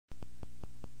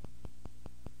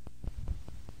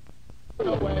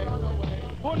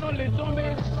Who no listen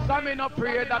me? So me no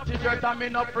pray that it dirt and me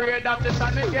no pray that it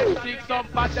and me get sick some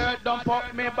bad dirt dump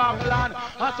up me backland.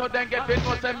 And so then get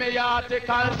it say me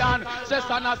article done. Say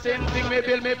son a same thing me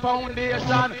build me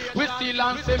foundation. We steel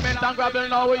and cement and gravel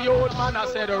now we youth man. I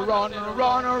said run,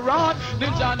 run, run.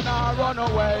 Ninja now run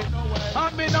away.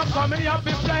 And me not coming up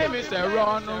to play me say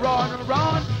run, run,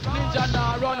 run. Ninja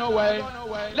now run away.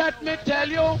 Let me tell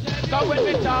you, cause when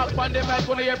me talk on the mic,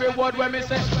 only every word when me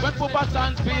say, when Papa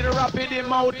San speed rapid, the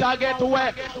mouth I get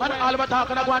wet. And all of the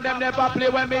talking about them never play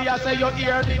when me I say you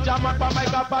hear Ninjaman from my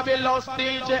God fabulous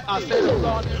DJ. I say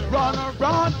run, run,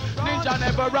 run. Ninja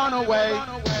never run away.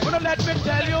 But let me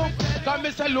tell you, cause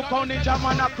me say look how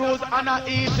Ninjaman a cruise and a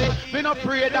easy. Me no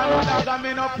pray that dog and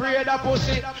me no pray that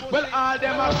pussy. Well all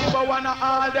them a give a one,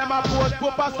 all them a post.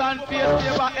 Papa San face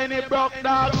favor any broke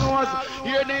dog nose.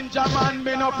 Here Ninjaman,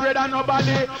 me no pray that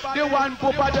nobody. The one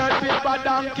Papa dirt paper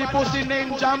donkey pussy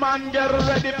Ninjaman get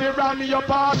ready to ram your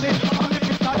party. And if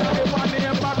it's not the one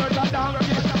name brother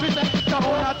donkey. Me say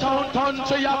town a town,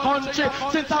 country a country.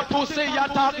 Since a pussy a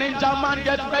talk Ninjaman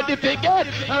get ready to get.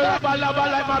 Lava lava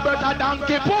like my brother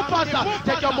donkey. Papa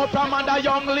take your mouth from under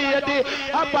young lady.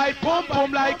 I buy pum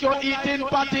pum like you're eating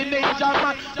patty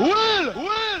Ninjaman. Will.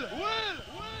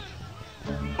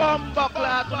 Bumbo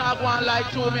clock when I go on like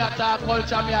to me attack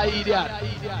culture me a idiot.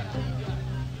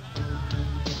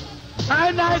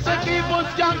 And I say keep on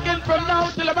skanking from now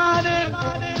till the morning.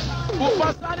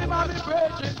 Papa stand him on me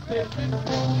preaching still.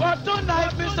 But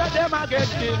tonight me say them a get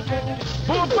killed.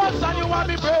 Papa stand you want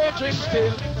me preaching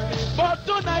still. But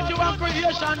tonight you want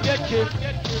creation get killed.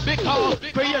 Because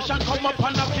creation come up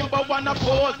and a Kimbo wanna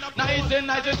pose.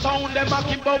 Nice sound them a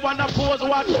Kimbo wanna pose.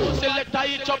 What? Selector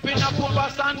each up in a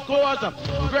Papa stand cause.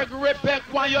 Gregory Peck,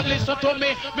 why you listen to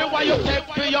me? Me why you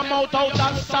take your mouth out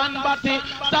of sandbody.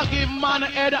 Start give man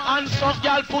head and suck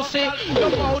y'all pussy. Your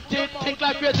mouth it think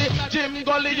like crazy. Jim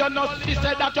Gully you know he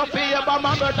said that you favor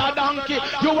my brother donkey.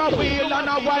 You a wheel and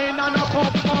a wine and a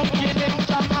pop pumpkin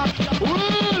Ninjaman.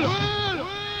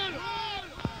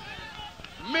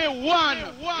 Me one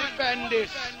defend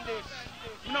this.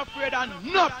 I'm not afraid of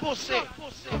no pussy.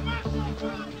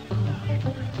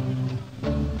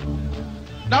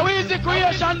 Now is the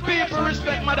creation people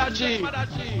respect Mother G.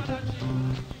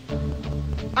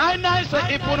 I nice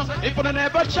say if you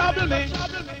never trouble me,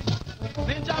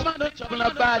 Ninjaman don't trouble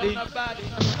nobody.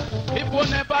 If you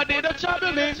never did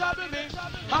trouble me,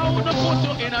 I would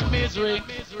put you in a misery.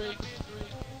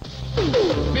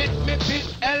 Bit me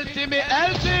bit, healthy me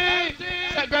healthy.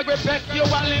 Say Gregory Peck, you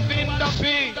are living the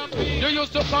pig. You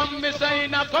used to come me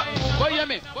saying a cut. What you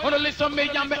mean? Wanna listen me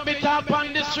and make me talk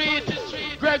on the street.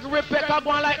 Gregory Peck a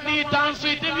going like neat and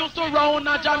sweet. Him used to round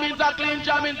a jamming a clean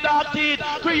jamming dark teeth.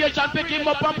 Creation pick him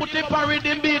up and put him for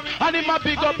rhythm beat. And him a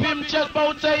big up him chest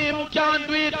bout say him can't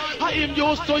do it. And him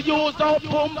used to use out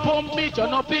pump pump meat. You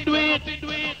know fi do it.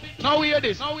 Now hear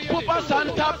this. Papa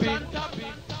San tap it.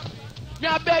 Me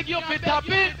I beg you to tap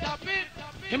it.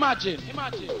 Imagine.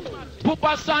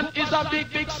 Papa San is a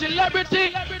big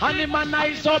celebrity. And him a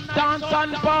nice up dance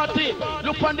and party.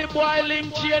 Look on the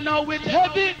boiling chain now with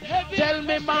heavy. Tell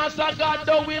me Master God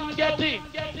do him get it.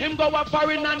 Him go a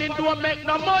foreign and him don't make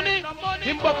no money.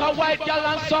 Him book a white girl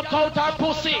and suck out her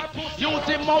pussy. Use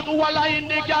him out walla in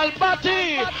the girl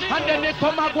body. And then he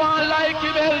come a go on like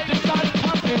him healthy and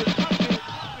happy.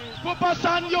 Papa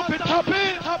San you be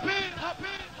happy.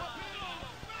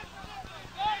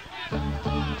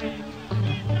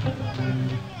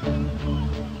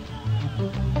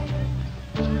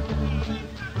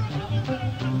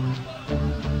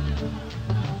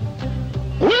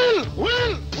 Will.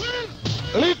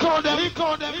 Leak on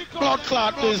them blood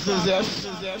clot business,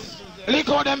 yes. Leak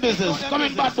on them business. Come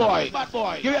in, bad boy.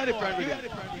 Give me a different video.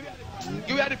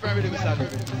 Give me a different video, Mr.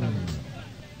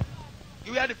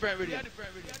 Give me a different video.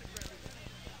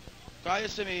 Can you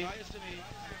see me?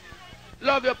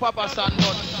 Love your Papa San,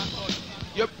 but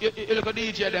you look at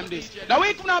DJ them this. Now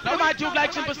we come up to my tube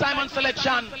like Simple Simon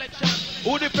selection.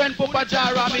 Who defend Papa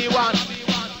Jara me one?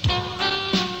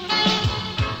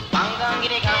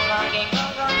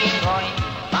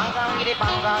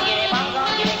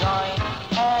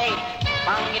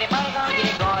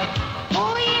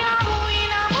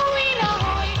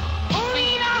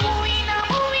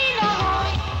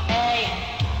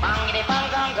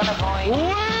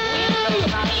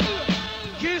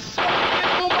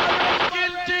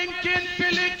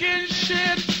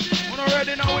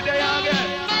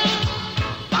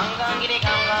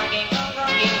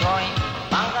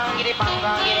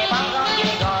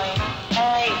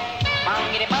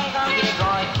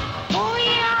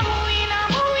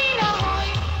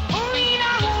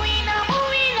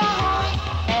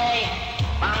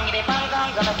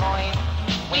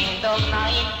 freedom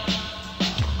night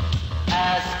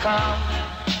has come,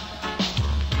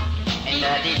 and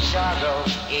that the sorrow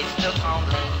is to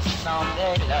only some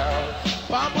their love.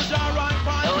 No sorrow,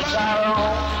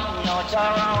 no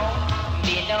sorrow,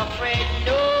 be no afraid,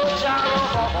 no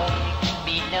sorrow,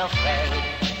 be no afraid.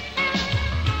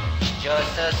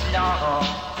 Just as long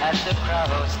as the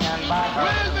crowd stand by her.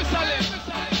 Well, Miss Salim.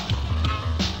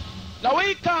 Now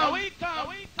we come.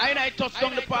 I touch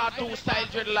down the part 2 style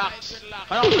dreadlocks.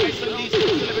 And I'm facing these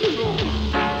things to live it through.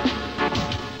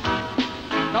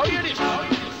 Now hear this.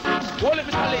 Hold it,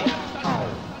 Mr. Salim.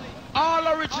 All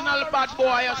original bad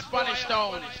boy of Spanish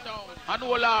Town. And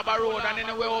all Harbour Road and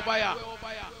anywhere over here.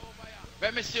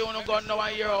 Let me see who no gun now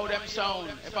and hear how them sound.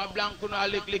 If a blank could not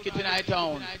lick it in our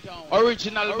town.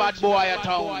 Original bad boy of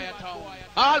town.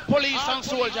 All police and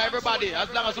soldier, everybody, as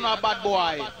long as you know a bad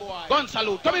boy. Gun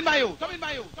salute. Come in by you.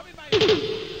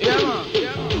 Yeah, man.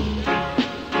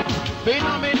 Me no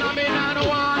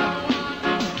one.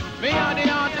 Me and the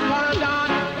article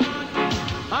done.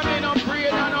 I mean, I'm afraid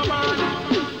of no man.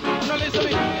 So listen to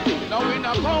me. Now in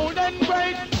a cold and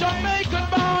great Jamaican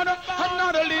born,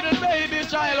 another little baby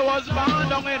child was born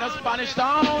down in a Spanish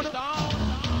town.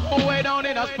 Oh, way down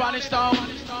in a Spanish town.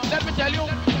 Let me tell you,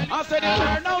 I said he'll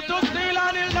learn how to steal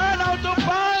and he'll learn how to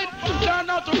fight. Learn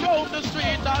how to roam the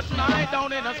street at night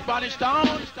down in a Spanish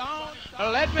town.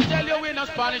 Let me tell you in a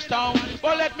Spanish town.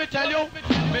 Well, let me tell you,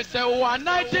 me say one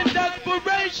night in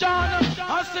desperation,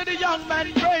 I see the young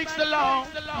man breaks the law.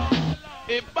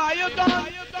 He buy a gun,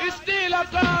 he steal a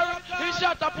car, he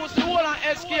shot a pussy hole and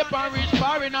escape and reach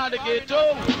far in the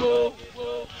ghetto.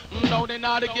 Down in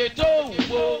the ghetto.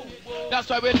 That's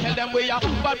why we tell them we are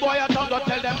bad boy a town. Don't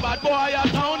tell them bad boy a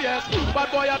town, yes.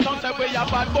 Bad boy a town, say we are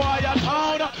bad boy a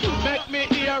town. Make me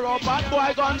hear a bad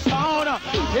boy gun sound.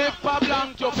 If a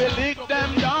blank you feel lick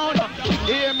them down.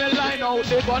 Hear me line out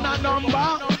the gun a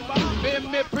number. Make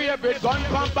me pray with gun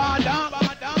from bada.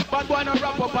 Bad boy no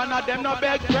wrap up and them no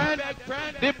beg friend.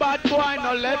 The bad boy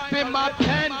no let him a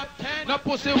pen. No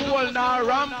pussy hole no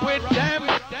ramp with them.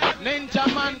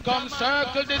 Ninjaman come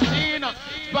circle the scene.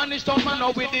 Spanish town man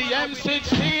now with the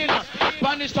M16.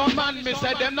 Spanish town man me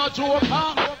say them no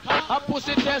joker. A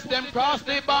pussy test them cross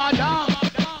the border.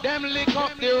 Them lick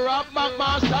up the rap back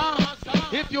master.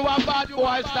 If you a bad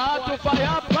boy start to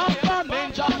fire. Bam bam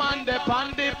Ninjaman they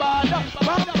pan the border.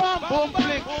 Bam bam boom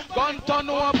flick. Gun turn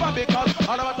over because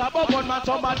all about a bubble man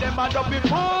some of them are be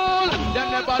fool. Them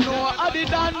never know how they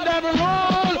done them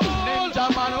roll.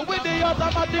 Ninjaman with the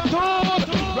automatic tool.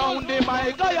 Round the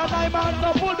mic, I and I man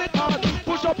no pull the card.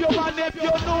 Push up your man if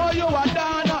you know you are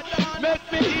done.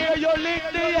 Make me hear you lick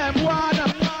the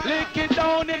M1. Lick it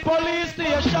down in police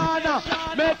station.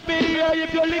 Make me hear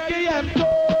if you lick the M2.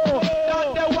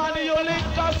 That the one you lick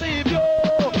cause if you.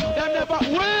 Them never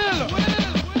will.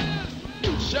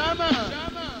 Shaman.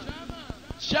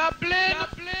 Chaplin.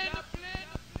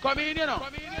 Come in, you know.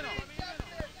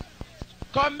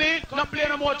 Come in. Not play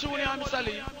no more tune here, Mr.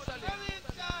 Lee.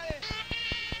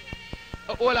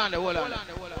 Hold on.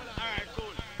 Alright,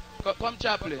 cool. Come,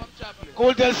 Chaplin.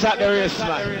 Cool, just start the race,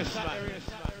 man.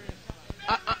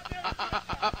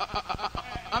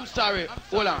 I'm sorry.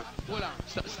 Hold on.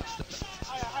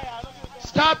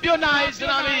 Stop your knives in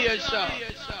my ears, sir.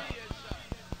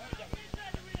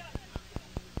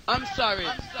 I'm sorry.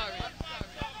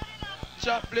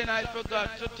 Chaplin, I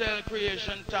forgot to tell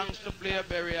creation thanks to play a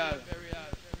burial.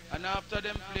 And after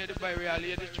them play the burial,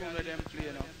 hear the tune of them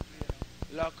play now.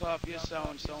 Lock off your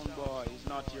sound boy. It's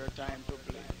not your time to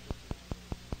play.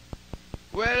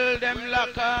 Well, them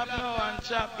lock up now and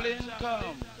Chaplin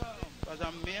come. Because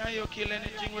I'm me and you kill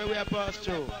anything where we are passed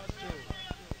through.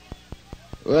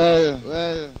 Well,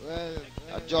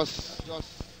 I just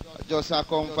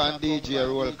come from DJ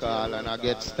roll call and I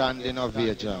get standing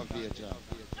ovation.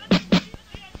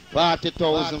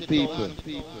 40,000 people.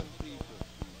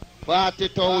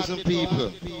 40,000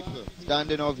 people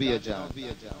standing ovation.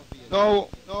 No,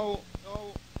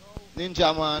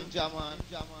 Ninjaman,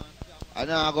 I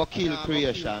now go kill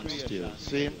creation still,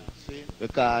 see?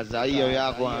 Because I hear you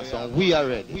are going some, we are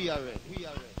ready.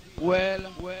 Well,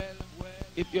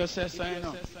 if you say so, you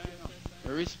know,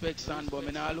 respect son, but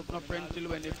I now look no friend till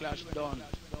when the clash done.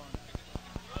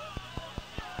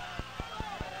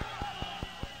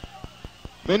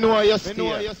 Me know you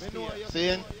stay,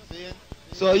 see?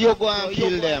 So you go and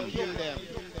kill them.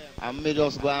 And me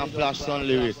just go and flash some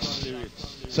lyrics.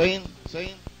 Saying?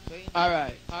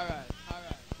 Alright.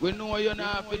 We know you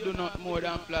not have to do not more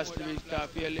than flash lyrics,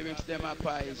 because your lyrics them are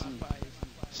poison.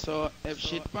 So if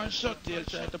shit pan shut tail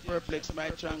try to perplex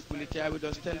my tranquility, I will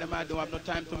just tell them I don't have no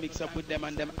time to mix up with them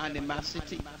and them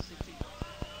animosity.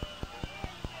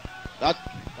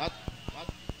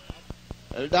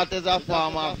 That is a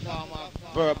form of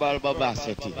verbal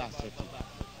babacity.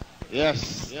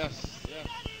 Yes.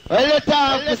 Well, you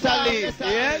talk, Mr. Lee.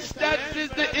 Yes, that is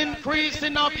the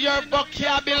increasing of your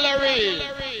vocabulary.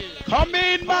 Come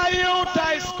in, my youth,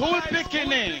 high school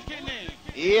picnic.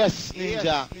 Yes,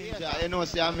 Ninja. You know,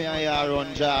 see, I'm here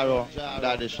run Jaro,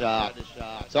 Daddy Shark.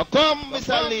 So come,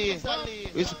 Mr. Lee.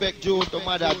 Respect you to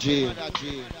Mother G.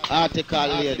 Article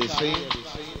lady, see?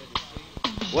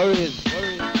 Where is?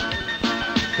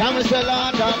 Come and say,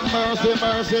 Lord, have mercy.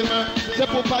 Say,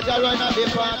 Papa Jaro in the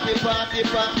party.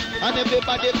 And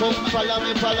everybody come, follow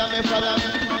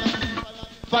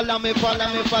me.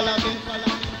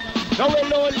 Now,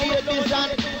 hello, ladies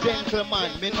and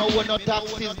gentlemen. Me know we no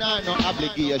taxes, no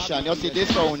obligation. You see, this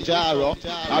sound Jaro,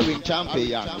 I win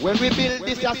champion. When we build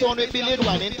this sound, we build it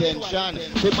one intention.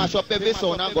 We mash up every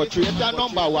sound and go straight to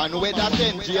number one. Whether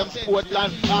St. James,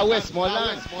 Portland, or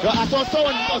Westmoreland. You have some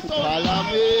sound, just follow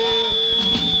me.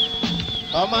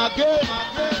 Come again.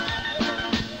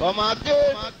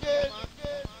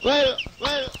 Well.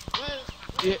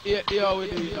 Yeah, we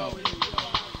do it now.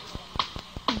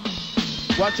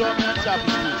 Watch out, man,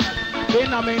 Chaplin.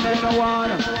 In a minute, no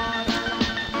one.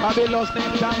 Fabulous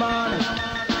Ninjaman.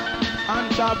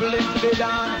 And Chaplin be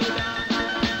done.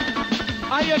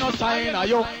 And you no sign of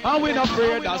you. And we no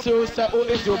afraid that you say, who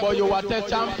is you, but you are the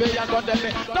champion.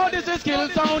 Now this is skill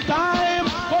sound time.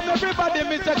 Come everybody,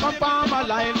 me say, come from a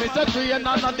line. Me say, train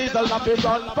and diesel, not be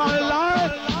run for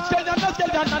line.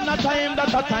 Skeleton and a time,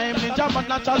 that's a time. Ninjaman,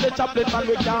 naturally Chaplin, and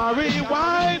we can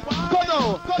rewind. Go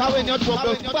now. Cause when you're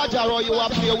trouble, Bajaro, you are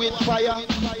play with fire.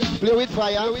 Play with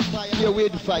fire.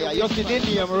 You see the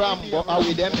name Rambo, and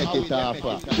we them make it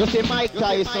offer. You see Mike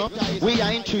Tyson, we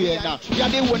are in train now. You are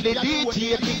the only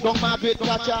DJ, King Kong Margaret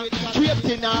Thatcher. Trapped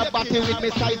in our body with me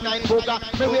size 9 booger.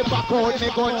 Me way back out, me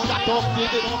gun shut up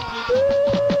with it.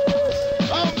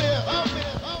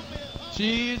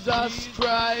 Jesus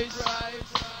Christ.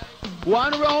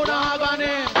 One round of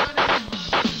agony.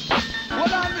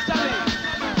 Hold on, Mr. Lee.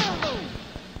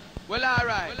 Well, all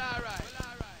right.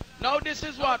 Now this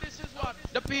is what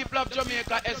the people of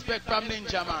Jamaica expect from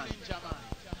Ninjaman.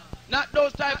 Not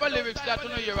those type of lyrics that you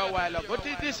know hear a while ago, but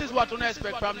this is what you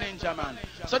expect from Ninjaman.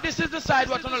 So this is the side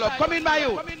what you love. Come in, my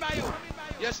you.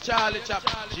 Yes, Charlie Chap.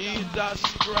 Jesus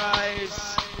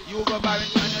Christ. You go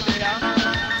Barrington, you there?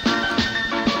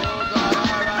 Oh God,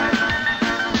 all right.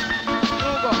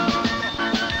 You go.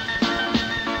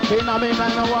 In a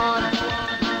minute, no one.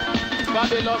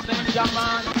 Fabulous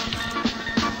Ninjaman.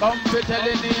 Come to tell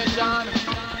the nation.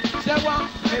 Say one,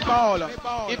 me ball.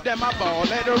 If them a ball,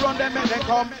 let them run them, make them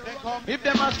come. If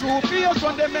them a screw fierce,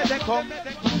 run them, make them come.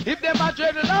 If them a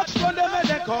dreadlocks, run them, make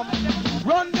them come.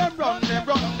 Run them,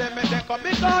 make them come.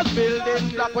 Because building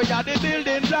block, we are the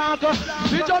building block.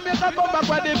 We Jamaica come back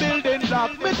with the building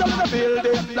block. We tell the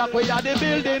building block, we are the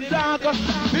building block.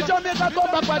 We Jamaica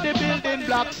come back with the building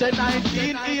block. Say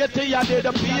 1980, I did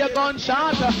a peer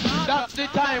gunshot. That's the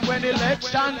time when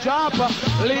election drop.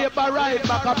 Labor right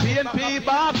back, a PNP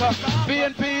back.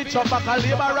 PNP chop back, a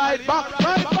labor right back.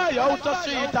 Right by out the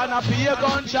street and a peer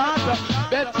gunshot.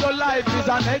 Bet your life is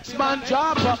an X-man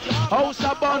job. House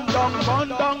a bun down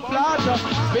flat.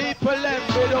 People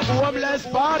left with the homeless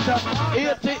part.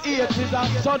 88 is a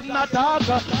sudden attack.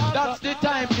 That's the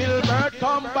time Gilbert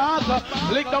come back.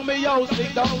 Lick down me house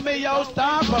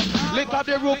top. Lick up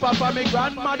the roof of my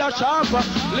grandmother shop.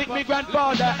 Lick me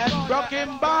grandfather and broke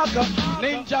him back.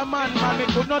 Ninjaman, man, we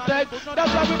could not take.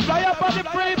 That's why we fly up on the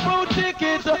free food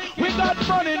tickets. We got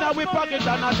money now, we pocket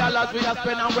and a dollars we are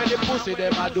spending and when the pussy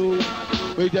them a do.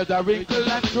 We just a wrinkle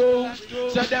and screw.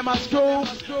 Say them a screw.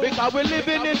 Because we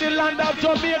living in the land of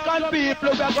Jamaican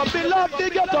people. We are going to build up the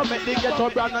ghetto, make the ghetto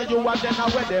brand and you want them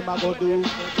and where them a go do.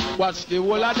 Watch the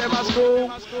whole of them a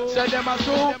screw. Say them a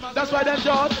screw. That's why they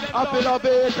just I feel it.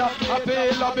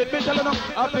 Me tell you now,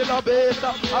 I feel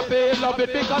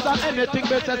it because of anything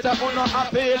they say, oh no, I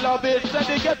feel it. Say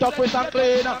the ghetto quick and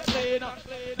clean.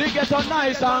 The ghetto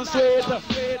nice and sweet.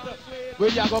 We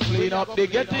are going to clean up the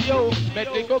ghetto, yo.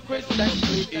 Make the go Christian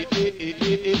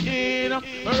clean.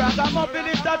 Ragamuffin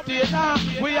is that now.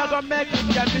 We are going to make it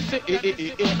get this.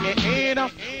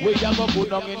 We are going to put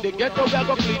them in the ghetto. We are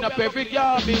going to clean up every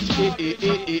garbage. We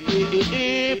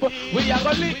are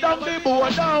going to lift down the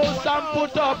board house and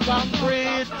put up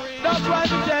concrete. That's why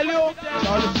we tell you.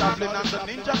 Charlie Chaplin and the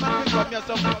Ninjaman will come here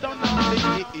so put down now.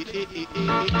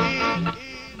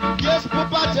 Yes,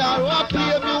 Papa Jaro,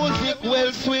 play music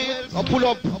well sweet. Oh, pull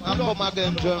up and come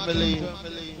again, Germany.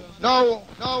 Now,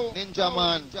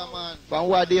 Ninjaman. From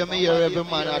what they hear every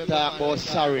man attack about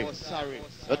sorry.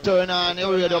 You turn on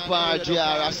the radio par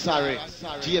GR, sorry.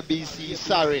 JBC,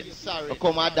 sorry. You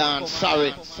come and dance,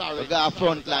 sorry. You got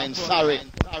front line, sorry.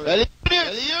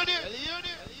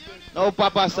 Now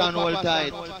Papa San hold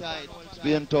tight.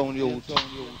 Spain Town youth.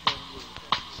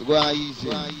 So go on easy.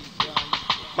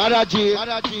 Mother G,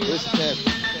 respect.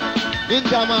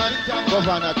 Ninjaman,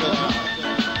 Governor Town.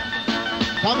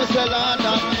 Come say Lord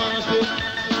have mercy.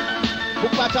 Who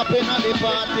catch up in the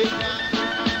party?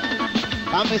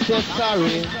 Come say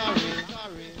sorry.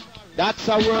 That's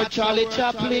a word Charlie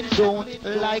Chaplin don't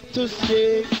like to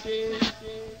say.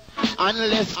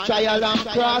 Unless trial and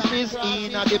cross is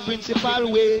in the principal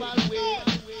way.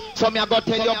 So me I go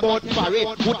tell you about Barry.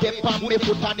 Put them on me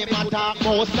foot and him and talk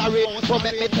more sorry. So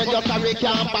make me tell you Barry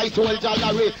can't buy soldier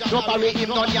Larry. No Barry him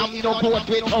no yam no boat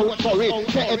without curry.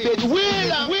 Say if it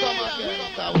will.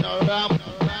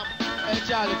 Hey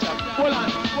Charlie Chaplin,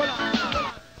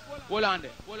 hold on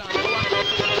there.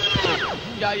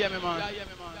 Yeah, me man.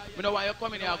 You know why you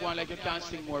come in here going like you can't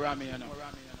sing more around me, you know.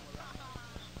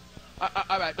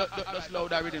 Alright, just slow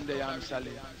that rhythm there, Mr.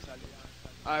 Lee.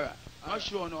 Alright, I'm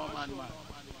sure no man.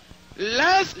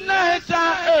 Last night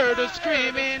I heard a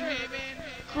screaming.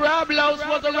 Crab louse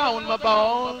was around my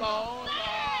bones.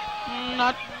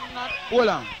 Not. Hold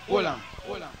on. Hold on.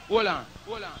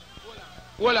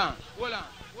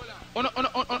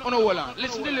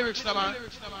 Listen to the lyrics now, man.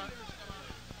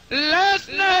 Last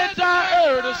night I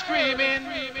heard a screaming.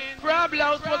 Crab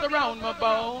louse was around my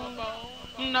bones.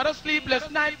 Not a sleepless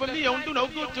night for me. Don't do no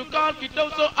good to call kiddo.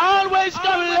 So always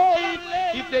come late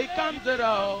if they comes at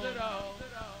all.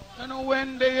 And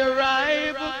when they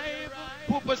arrive,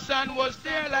 Poopa San was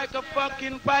there like a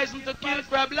fucking poison to kill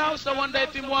crab louse. I wonder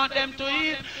if he want them to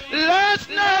eat. Last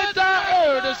night I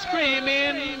heard a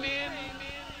screaming.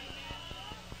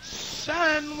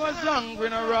 San was hungry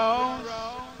around.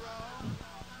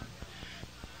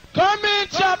 Come in,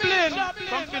 Chaplin.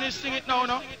 Come finish sing it now,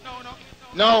 no?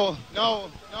 No.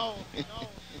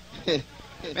 May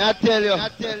I tell you,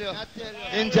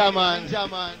 Ninjaman,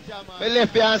 me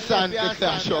left your son to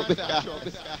crash up because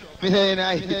me say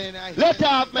nice. Let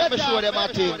up, make me show them a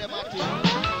thing.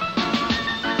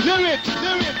 Lyrics.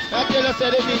 I tell you, say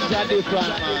the ninja different,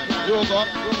 man. You go.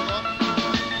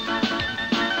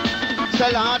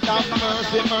 Say Lord have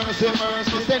mercy.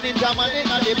 Say Ninjaman in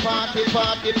the party.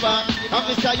 And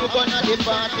me say you gonna the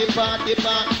party.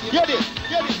 Get it.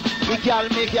 Me gal,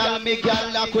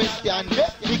 a question.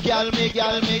 Me gal, a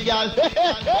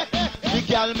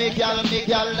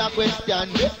question.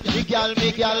 Me gal.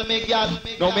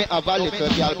 Now me have a little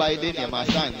gal by the name of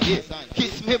Sandy.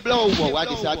 Kiss me blow, what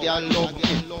is a gal love me?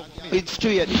 It's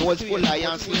straight, nose full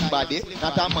iron slim body.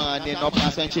 Not a man in no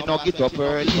pass and she no get up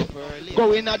early.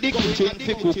 Go in a the kitchen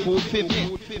fi cook food for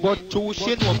me. But too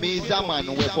she know me is a man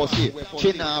we pussy.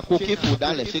 She nah cookie food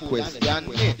unless she question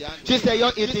me. She say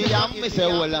you eat yam, me say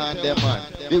hold on the man.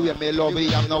 The way me love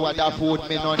yam, no other food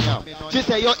me no yam. She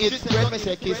say you eat bread, me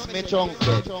say kiss me chunk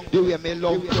bread. The way me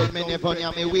love bread, me never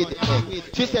yam me with egg.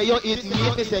 She say you eat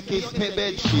meat, me say kiss me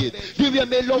bed sheet. The way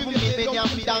me love meat, me yam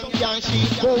donkey and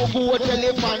sheep. Go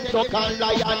elephant, duck and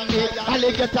lion me.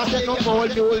 Alligator say no more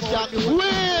mules that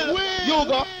will. You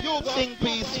go, sing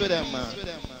peace for them, man.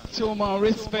 So man,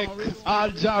 respect all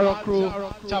Jaro crew,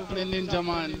 Chaplin,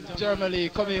 Ninjaman, Germany,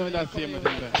 come here with that same thing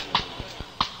there.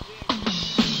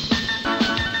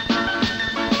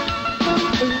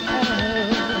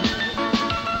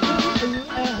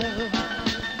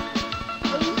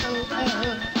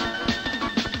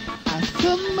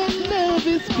 Love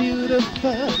is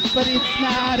beautiful, but it's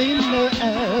not in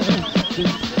love.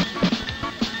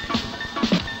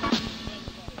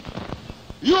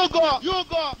 You go.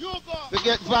 We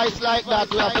get vice like that,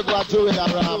 we have to go through with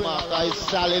Abraham. It's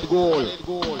solid gold.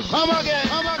 Come again.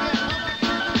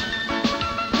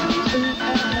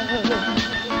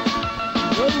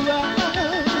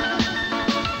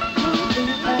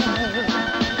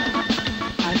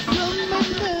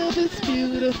 Love is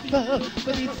beautiful,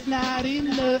 but it's not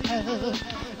in love.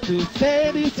 To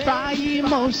satisfy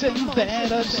emotions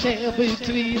that are shared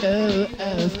between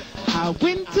us. Our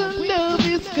winter love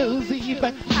is cozy,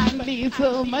 but I need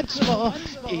so much more.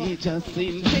 It just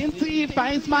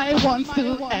intensifies my wants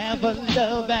to have a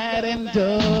love that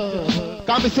endures.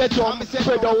 Come say jump,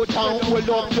 spread out and hold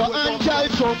up your hand,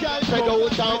 child jump, spread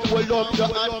out and hold up your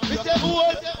hand. Me say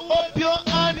hold up your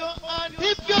hand,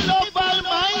 if you love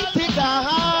Almighty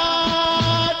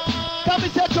God. Come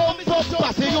say jump up,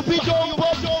 pass you be jump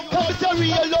up. Come say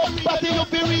real up, pass you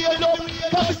be real up.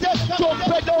 Come say jump,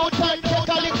 spread out and take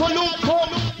a little look home.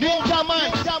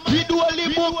 Ninjaman, we do a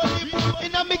little book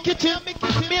in a me kitchen, me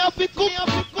have to cook.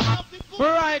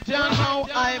 Right now,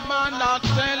 I man not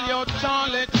tell you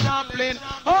Charlie Chaplin.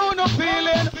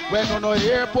 When you no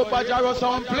hear Papa Jaro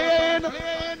sound playing,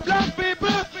 black people,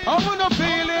 how you no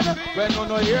feeling? When you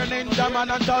no hear Ninjaman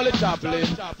and Charlie Chaplin,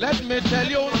 let me tell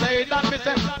you, say that me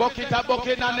say, bucket a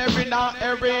bucket and every now,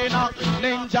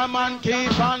 Ninjaman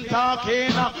keep on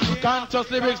talking,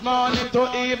 conscious lyrics morning to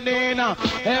evening,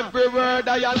 every word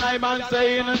I and I man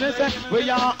saying, and they say, we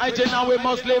are hygiene and we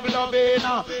must live loving,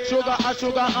 sugar a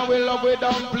sugar and we love with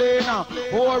dumpling,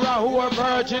 whore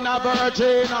virgin a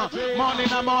virgin,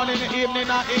 morning a morning, evening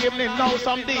a evening, now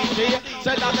some DJ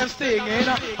say that them singing,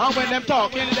 and when them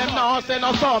talking, them now say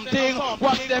no something,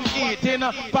 what them eating,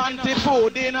 panty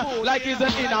pudding, like it's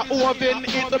in a oven,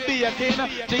 it's a baking,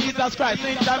 Jesus Christ,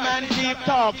 Ninjaman keep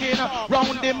talking,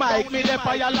 round the mic, me the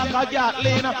fire like a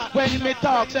Gatlin, when me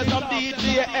talk, say some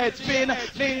DJ head spin,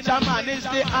 Ninjaman is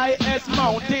the highest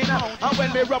mountain, and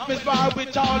when me rock me spar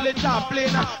with Charlie Chaplin,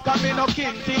 cause me no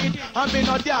king teeth, and me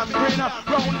no damn grin,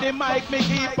 round the mic, me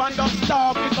keep on just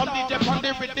talking, some DJ on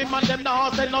the rhythm, and them now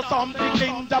say no something,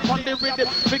 Ninja on the rhythm,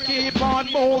 we keep on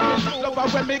moving, love her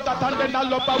when me got and then I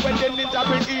love her when the Ninja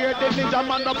bring here, the Ninja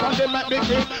man up and they let me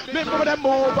king, me put them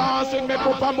move and swing, me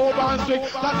put them move and swing,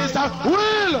 that is a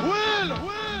will,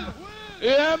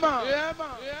 yeah man,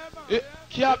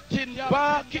 Captain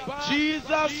Barkey,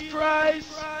 Jesus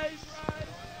Christ,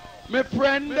 me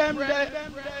friend them there,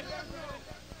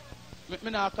 me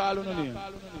not call on name.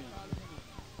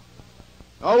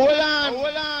 Hold on.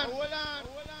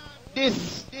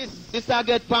 This I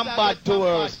get from bad to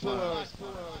worse.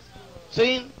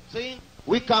 See,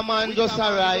 Wickerman just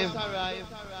arrived.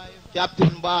 Captain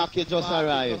Barkey just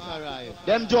arrived.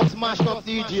 Them just mashed up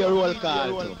DJ roll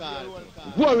call.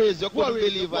 Worries, you couldn't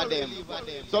believe of them.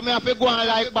 So me have to go on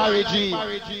like Barry G.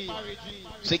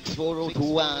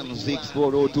 64021,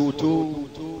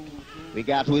 64022. We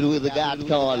got with the God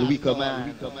called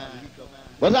Wickerman.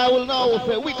 But I will now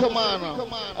say, Wickerman,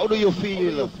 how do you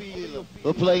feel?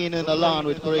 We're playing in the lawn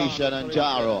with Creation and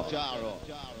Jaro.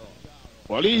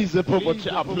 Well, he's the proper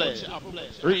Chaplin,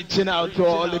 reaching out to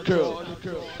all the crew.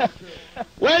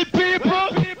 Well, people,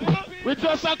 we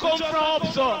just a come from up,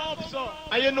 sir.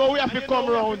 And you know we have to come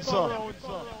round, sir.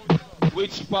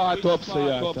 Which part up,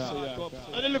 sir?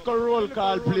 And a little roll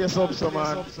call place up, sir,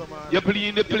 man. You play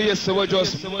in the place, so we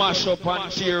just mash up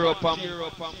and tear up and...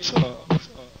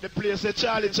 The place where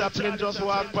Charlie Chaplin just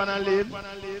walk on and leave.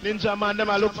 Ninjaman, them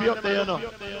I look for you up there, you know.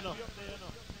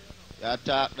 Yeah,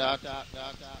 talk.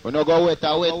 We no go wet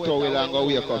a wet towel and go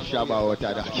wake up Shabba out of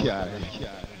that car.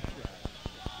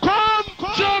 Come,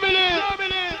 Germany!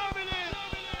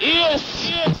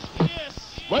 Yes!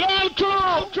 Well, all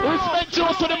crew, respect you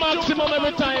to the maximum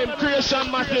every time. Creation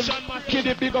massive, kid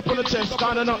it big up on the chest,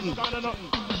 kind of nothing.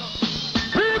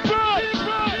 People!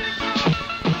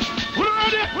 We're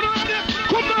ready!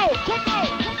 Come now!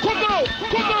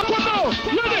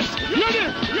 Hear this!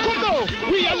 Come now!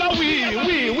 We allow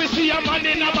we see a man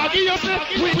in a bag, you say?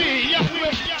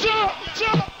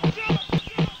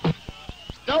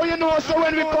 Now you know, so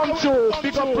when we come to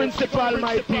pick up principal,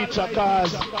 my teacher,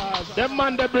 cause them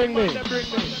man they bring me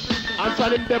and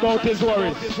tell him about his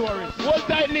worries. Hold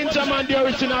tight, Ninjaman, the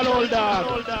original old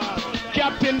dog.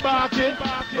 Captain Barkey,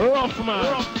 rough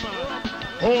man.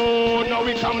 Oh, now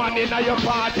we come on in your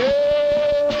party.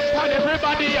 And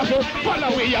everybody have to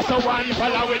follow we, so one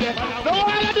follow with it. No, all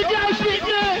of the guys beat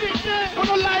me. For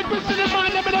the light, we see the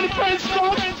man, them in the French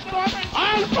stuff.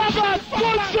 All forgot,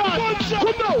 full shot.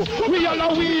 Come now, we all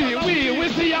are we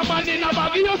see a man in a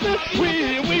bag, you see.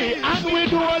 We, and we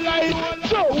do a light.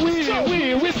 So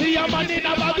we see a man in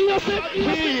a bag, you see.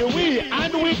 We,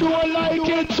 and we do a like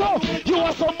it. So you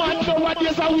are some man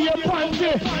nowadays a wear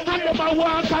panty. And them a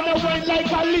walk and a wine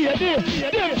like a lady.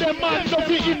 Them man don't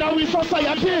fit in our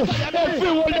society.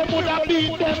 Everyone them would have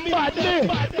beat them badly.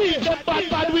 Beat them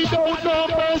bad, we don't know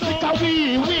mercy. Cause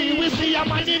we see a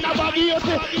man in a bag, you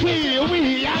see.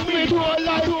 We, and we do a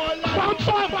like pam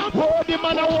pam. Oh, the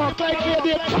man a walk like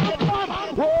lady. Pam pam.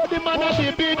 Oh, the man a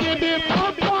dibby.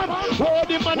 Pam pam. Oh,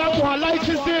 the man a go like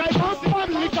this. Pam pam.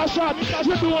 Lick a shot.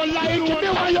 You don't like it. They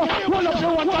want you roll up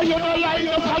your water. You don't like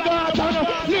it.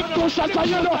 Forgot. Lick two shots and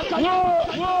you know.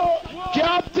 Whoa.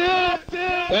 Captain.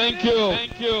 Thank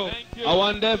you. I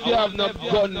wonder if you have no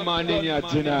gunman in here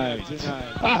tonight.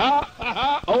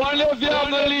 I wonder if you have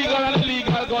no legal and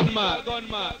illegal gunman.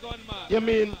 You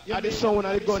mean at the sound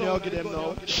of the gun you give them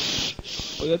now?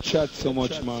 Oh, you chat so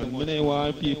much, man. I don't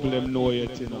want people them know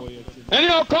it, you know.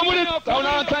 Anyhow, come with it. I don't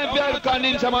have time for the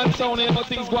Ninjaman sound, you know,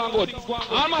 things going good.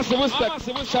 All massive respect.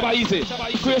 Shabba easy.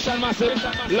 Creation massive.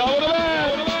 Loud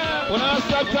man. When I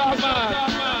stop talk, man.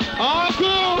 All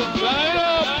cool. Line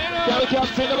up. Tell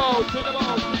Captain about.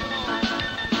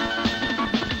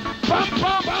 Pam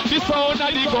pam. The sound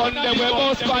of the gun, them we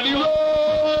bust on the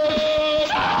road.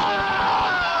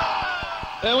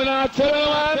 And when I tell you,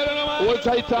 man, hold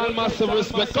tight and massive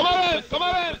respect. Come on, come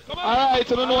on. Alright,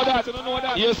 you don't know that.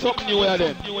 Here's something new here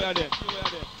then.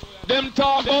 Them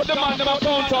talk about the man, them a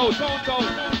pound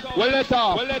out. Well, let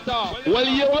off. Well,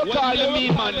 you will call the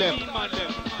mean man, them.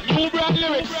 New brand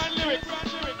lyrics.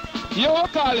 You will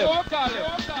call him.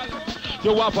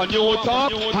 You have a new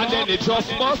talk, and then it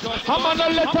just must. I'm gonna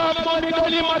let off money,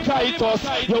 then him a tight us.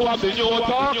 You have the new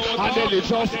talk, and then it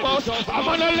just must. I'm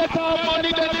gonna let off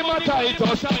money, then him a tight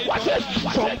us. Watch it.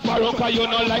 Jump around, cause you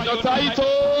not like no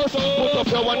titles. Put up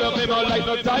your one of them, not like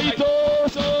no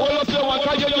titles. Pull up your one,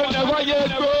 cause you never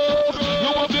yet broke.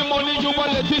 You want the money, you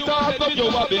want let it off, but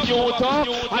you have the new talk,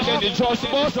 and then it just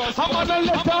must. I'm gonna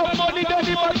let off money, then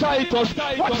him a tight us.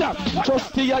 Watch out.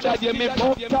 Just the other day, me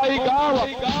book Tiger.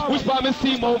 Which by me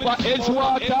see over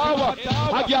Edgewater.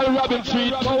 A girl robbing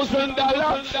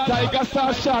 $3,000. Tiger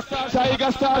star shock,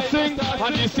 Tiger star sing.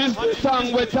 And this is the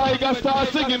song where Tiger star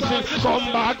singing. Sing,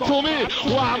 come back to me,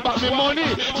 want back me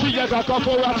money. She get a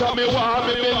couple rats on me, want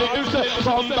me belly. Say,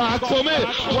 come back to me,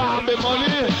 want me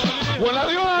money.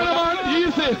 Well, you want man,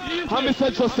 easy. And me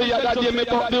said, just say that day me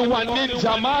bought the one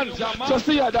Ninjaman. Just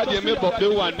say that day me bought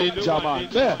the one Ninjaman.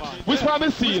 There, which one me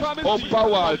see? Upper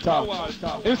Walter.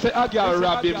 He say, a girl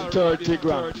rob him 30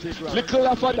 grand. Little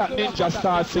after that ninja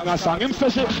start sing a song. Him say,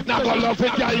 she, nah go love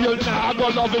it, girl, you nah go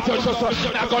love it, just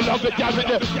nah go love it, girl, with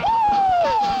them.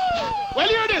 Well,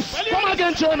 hear this. Come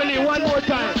again, Germany, one more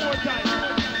time.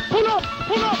 Pull up.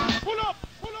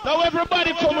 Now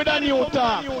everybody come with a new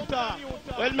talk.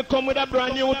 Well, me come with a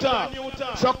brand new talk.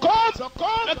 So come,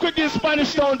 make with these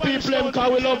Spanish town people,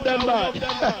 because we love them bad.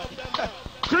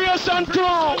 Creation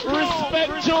crew,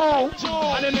 respect Joe.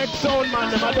 And the next sound man,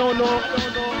 them I don't know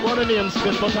what the name's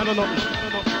been, but I don't know.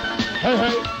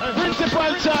 Hey.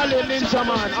 Principal Charlie,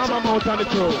 Ninjaman, I'm out on the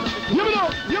crew. You know.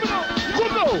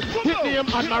 Good now. Hit name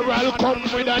Admiral come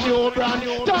with a new brand.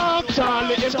 Dark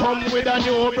Charlie, him come with a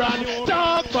new brand.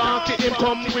 Dark Barkey, him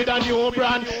come with a new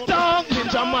brand. Dark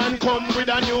Ninjaman come with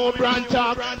a new brand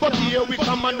talk. But here we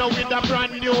come on now with a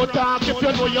brand new talk. If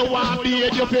you know you want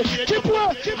beard, you pay. Keep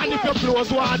way. And if your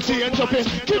clothes want change, you pay.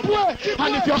 Keep way.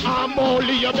 And if your arm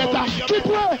only, you better. Keep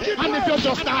way. And if you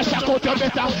just a shack out, you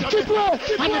better. Keep way.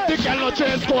 And if the girl no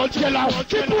change code, kill her.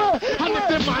 Keep way. And if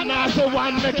the man has the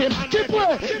one, make him. Keep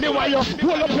way. Me why you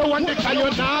hold up your one dick and you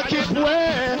not keep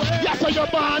way. Yes, so you're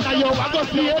born and you are going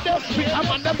to see this. We have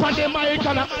on the pandemic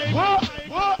and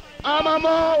I'm a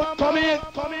mo. Come in.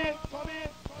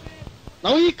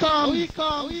 Now we come.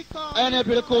 And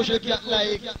every culture get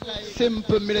like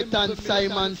simple militant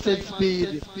Simon said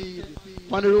speed.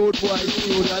 On the road boys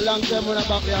food. A long time when I'm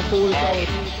back there full out.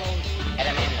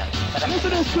 Listen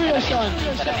to this creation.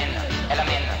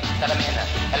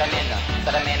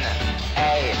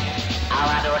 Hey.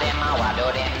 I do them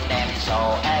so,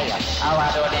 hey. I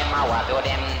do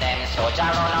them so.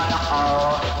 Jaro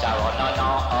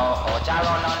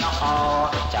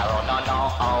no,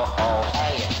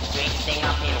 hey. Strings sing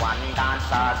up in one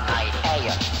dance all night, hey.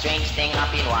 Strings sing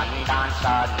up in one dance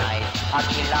all night. A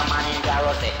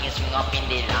Killamanjaro setting swing up in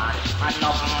the land. And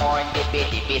nothing more in the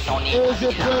baby sound in the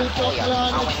land, hey.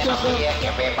 And when you hear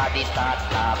everybody start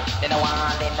laugh. They know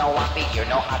one figure,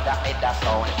 no other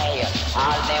sound, hey.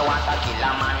 All they want a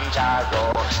Killamanjaro.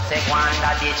 Say one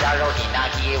that the Jaro in a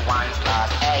gear one class.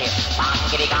 Hey, bang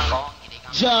get it go.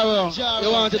 Jaro, you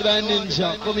wanted to be a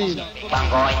ninja, come in. Bang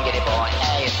go and get it boy.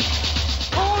 Hey.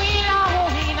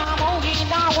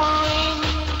 Wine.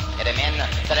 Get them in,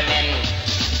 set them in.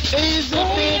 Easy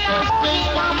people, spring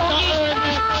from the earth.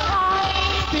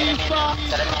 Tifa,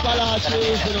 Palace,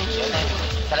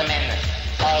 set them in.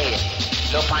 Hey.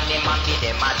 Look on the monkey,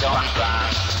 they ma jump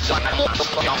around.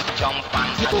 Jump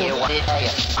and say what it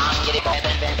is. I'm getting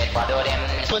bent, what do them?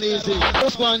 It's one easy.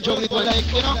 Just one jump, it was like,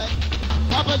 you know.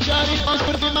 Papa Johnny, wants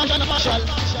to be man and marshal.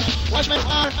 Watch my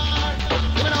star.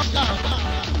 Give me now, star.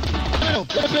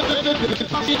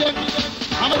 See them.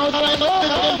 I'm out of line, move it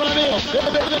up for me.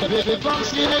 Baby,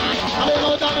 funky them. I'm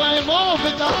out of line, move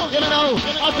it up. Give me now.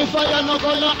 Amplifier, no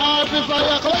gonna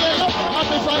amplifier. Come again,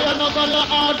 amplifier, no gonna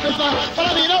amplifier.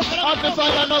 Follow me now.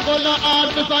 Amplifier, no gonna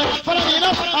amplifier. Follow me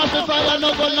now. Amplifier, no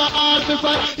gonna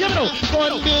amplifier. You know,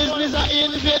 gun business are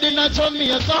invading a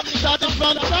Jamaica. Starting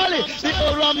from Charlie, the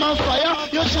aura man fire.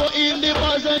 You throw in the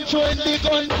bars and throw in the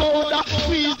gunpowder.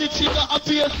 Squeeze the trigger,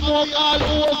 appear smoke all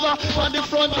over. On the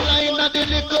front line, and the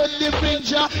liquor, the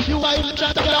fringe. You are in the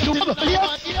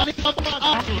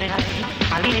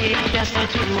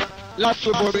lots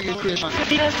of boring equation.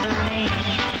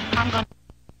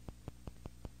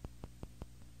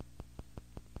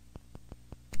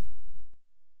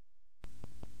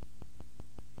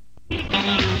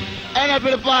 And I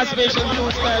put a participation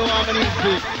blue style one and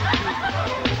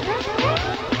easy.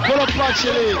 Pull up,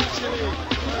 actually.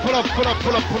 Pull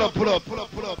up.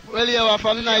 Well, yeah,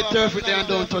 from the night, turf it there and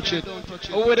don't touch it.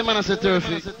 Oh, wait a man, I say turf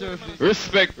it.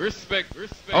 Respect.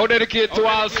 How dedicate to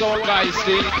all sound guys,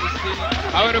 see?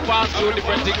 I want to pass through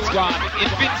different things, man.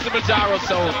 Invincible Jaro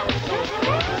sound.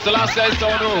 So last guy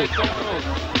sound no.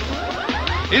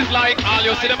 It's like all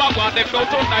you see them a go and them no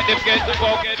tonight them get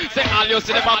fucked. Say all you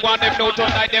see them a go and them no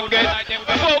tonight them get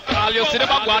fucked. All you see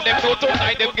them a go and them no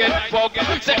tonight them get fucked.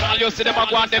 Say all you see them a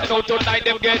go and them no tonight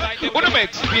them get. When the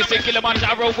mix, we say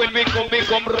Killamanjaro when we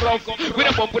come rough. With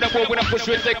a bump, with a bow, with a push,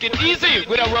 we take it easy.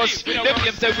 With a rush, them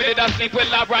themselves with it and sleep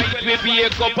well alright. We be a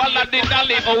couple of the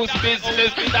Dally house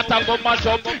business that I go mash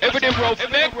up. Every day rough,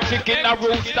 make chicken a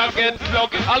rooster get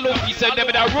flogged. All of you say them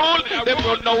in a rule, them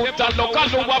run out and look. All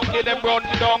who a play them run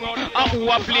down. And who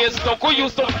a play stuck, who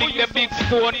used to fling them big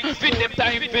stone. Fit them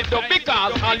time, fit them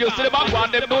because all you see them a go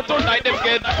and them no tonight them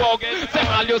get fucked. Say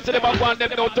all you see them a go and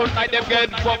them no tonight them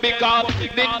get fucked because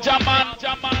Ninjaman,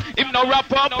 him no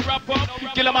wrap up,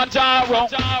 Killamanjaro,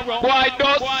 why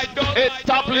does it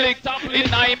top lick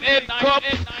in I'm head cup,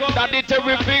 that is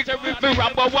terrific, me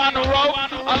rambo one row,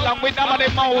 along with them and the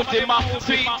mountain, my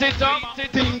sweet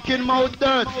it thinking mouth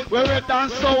dirt, where we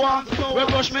dance so on, we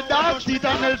brush me dog teeth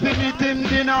and helping me him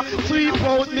dinner, sweep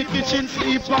out me kitchen,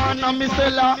 sleep on and me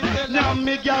cellar, now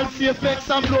me girl see effects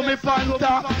and blow me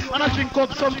panta, and I drink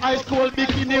up some ice cold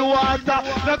bikini water,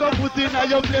 now go put in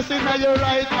your place in your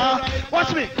right.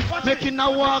 Watch me, making a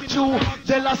walk through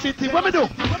Della City. What me do?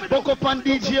 Book up on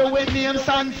DJ when name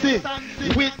Sansi.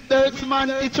 With Dirtsman,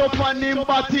 it's up on him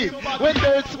body. When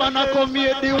Dirtsman I come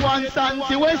here, the one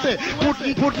Sansi. What say?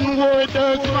 Putting word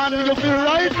Dirtsman, you feel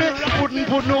right me.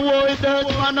 Putting word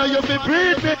Dirtsman, you feel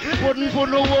breathe me. Putting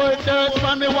word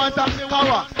Dirtsman, me want a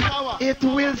power. It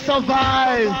will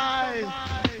survive.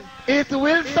 It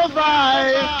will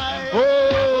survive.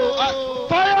 Oh,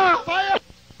 fire!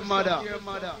 Mother.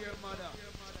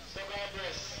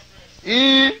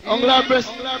 Ungla breast.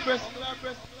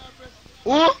 Who?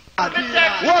 One of the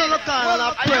time I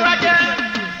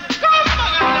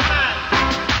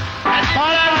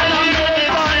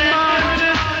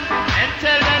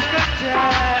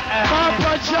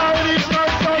Papa Charlie,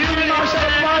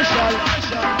 Marshall.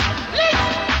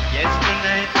 Yes,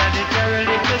 tonight I did very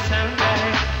little someday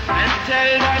and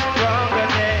tell that wrong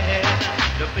again.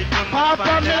 The people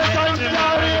Papa don't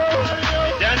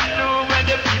know when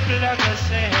the people are gonna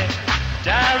say.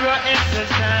 Jaro is the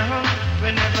sound, we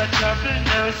never trouble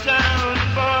no sound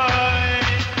boy.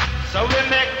 So we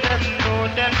make them know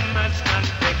them must not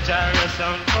take Jaro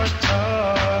sound for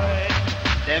toy.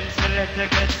 Them selector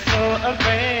get so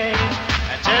afraid,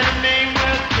 a Jeremy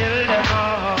will kill them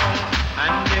all.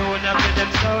 And they would not with them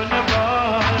sound the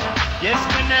ball. Yes,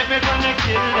 we're never gonna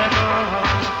kill them all.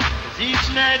 Cause each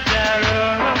night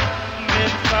Jaro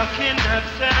been fucking up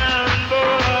sound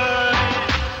boy.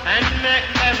 And make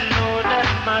them know that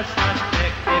must not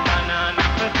take the banana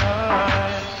for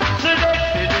toy. So they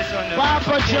feel this on the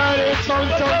Papa Charlie, sound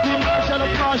something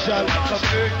Marshall.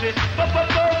 Converted,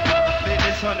 feel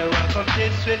this on the one come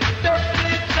this way. Don't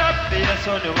flip up, feel this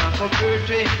on the one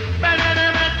converted.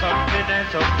 Banana man,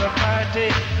 confidence of the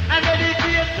party. And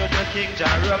dedicate to the King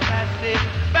Jaro Passy.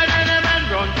 Banana man,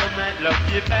 run to my love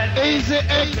you bad. Easy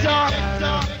enter.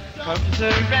 Comes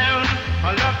around,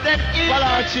 all of that is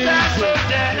down.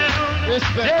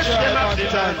 Respect Jaro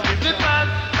time.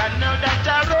 And now that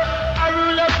Jaro, I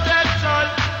rule up that soul.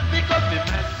 Because we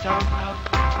mess them up.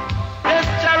 Yes,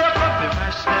 Jaro, we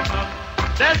mash them up.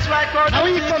 That's why God. Now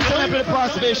we come to the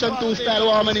participation 2 style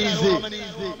warm and easy.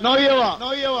 Now you are.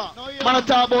 Man I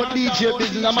talk about DJ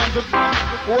business. A man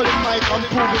holding mic and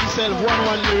prove himself.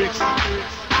 One lyrics.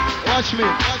 Watch me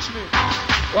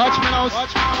now.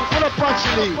 Full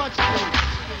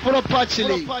up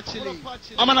actually.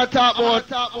 I'm gonna talk about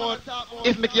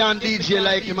if me can DJ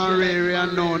like him and Ray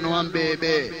and no and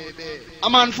baby. A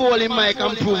man holding mic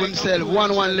and prove himself.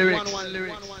 One lyrics.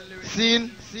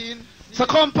 Seen? So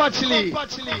come Patchley,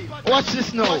 watch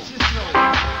this now.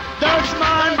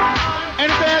 Dirtsman,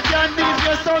 anybody can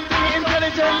DJ something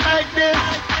intelligent like this?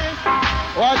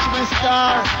 Watch me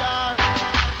star.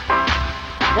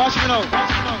 Watch me now.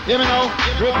 Hear me now.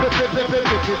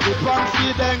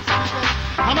 Fancy thanks.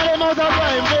 How many more of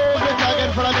time? Move it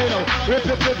again for me now.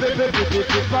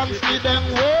 Fancy them.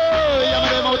 Whoa, how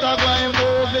many more of time?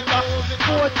 Move it.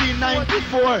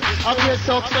 1494, a great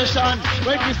succession.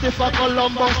 When Christopher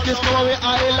Columbus discovered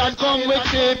Ireland, come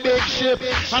with a big ship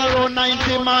and around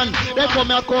 90 man. They come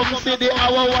see the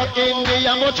hour walk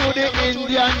India and go through the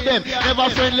Indian them. Never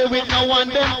friendly with no one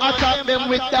them. Attack them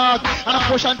with dark and a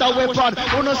push on the weapon.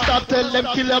 Who no stop tell them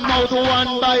kill them out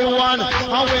one by one.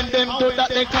 And when them do that,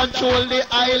 they control the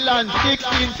island.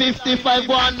 1655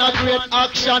 one a great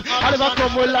action. Oliver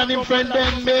Cromwell and him friend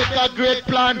them make a great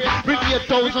plan. Bring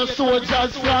 8,000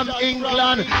 soldiers from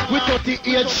England with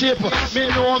 38 ship. Me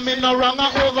know me no wrong. I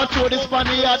overthrow the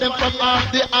Spaniard them from off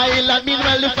the island.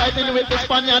 Meanwhile, they fighting with the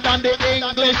Spaniard and the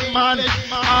Englishman.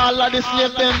 All of the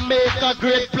slaves them make a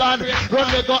great plan.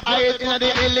 Run they go hide in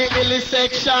the illy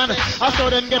section. I saw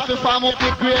them get to farm up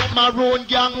the great maroon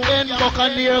gang. Then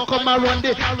Buccaneer come around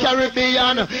the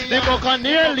Caribbean. The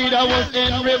Buccaneer leader was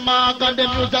Henry Mark and them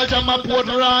use Aljama Port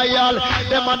Royal.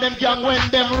 Them and them gang when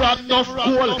them rock enough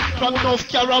gold from enough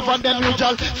caravan them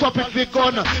usual swap it with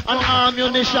gun and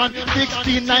ammunition.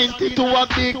 1692 a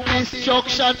big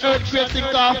destruction. Earthquake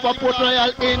sink off a Port Royal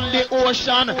in the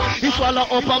ocean. He swallow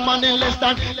up a man in less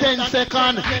than 10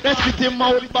 seconds. Let's spit him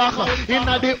out back in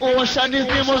the ocean. His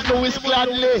name was Louis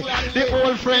Gladley. The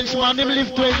old Frenchman, him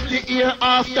lived 20 years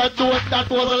after that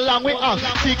was a long way off.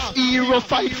 6 hero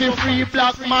fight for free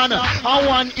black man and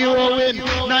 1 heroine.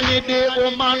 Nanny Day,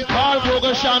 Oman, Paul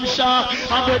Roger Shamsha,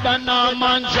 and brother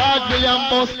Norman, George William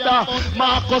Buster,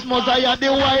 Marcus Mosiah,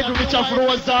 the white witch of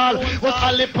Rosal, was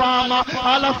Ali Palmer,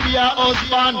 Alafia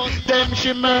husband. Them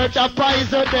she murder,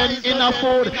 poison them in a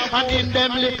food and in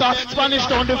them liquor. Spanish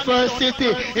town the first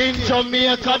city in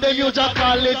Jamaica. They used to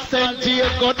call it St.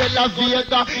 Diego de la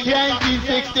Vega. Yeah,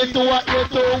 1962, I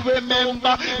to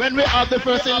remember when we have the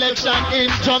first election in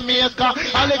Jamaica.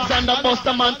 Alexander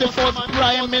Bustamante, the first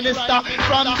prime minister.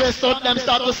 From the south, them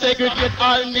start to segregate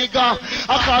all nigger.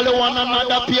 I call one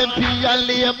another PNP and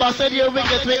Labour. Said here we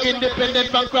get we independent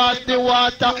from across the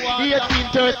water.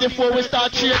 1834 we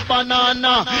start trade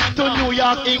banana to New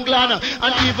York, England,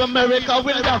 and even America.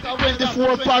 We have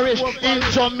 24 parish in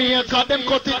Jamaica. Them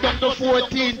cut it down to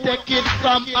 14, take it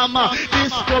from Amma.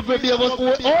 Discovery there was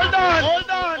hold on.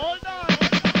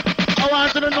 I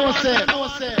want to know, say.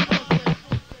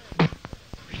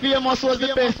 Famous was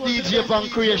the best DJ from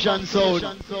Creation Sound.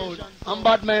 And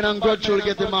Batman and Grudge will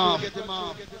get him off.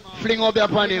 Fling up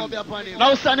upon him.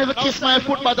 Now stand if you kiss my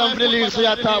foot bottom for the lyrics so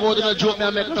you talk about in a joke me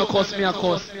and make no cuss me a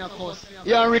cuss.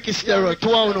 You and Ricky Stereo, 2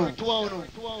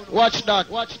 Watch that.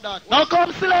 Now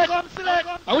come select.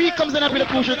 And we comes in up with a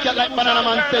crucial cat like Banana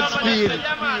Man said speed.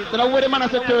 So now where the man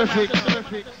said perfect.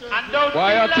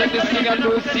 Why you take this thing and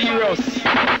do it serious?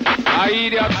 I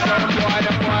eat it sound boy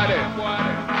the party.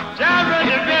 Jaro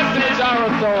the best is Jaro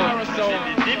sound.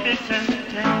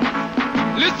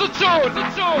 Listen to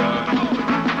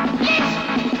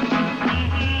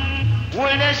Will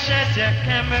I shut your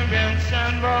Cameroon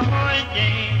sound boy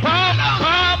game?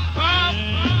 Pop.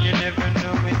 You never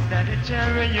know it's that a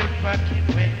Jaro you fucking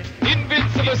with.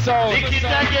 Invincible sound. Lick it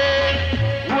again.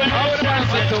 Will I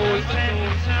shut your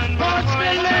sound boy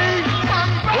game?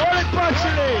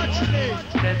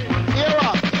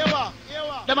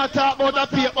 Them a talk about a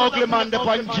pay ugly man the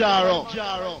Panjaro.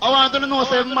 I want to know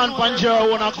if man Panjaro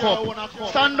want a cup.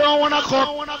 Stand down want a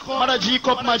cup. Mother G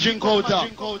cup my drink out.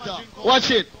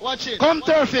 Watch it. Come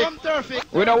Turfic.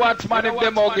 We don't watch man if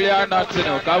them ugly or not, you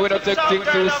know, because we don't take things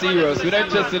too serious. We're not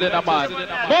interested in a man.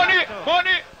 Money.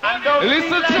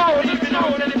 Listen to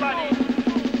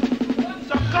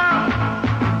So come.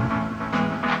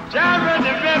 Jaro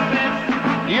the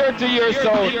reference. Year to year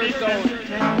sound.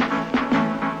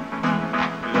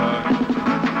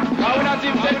 I would not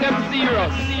even take them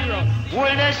serious. Will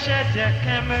I shut your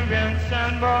Cameroon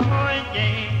sound boy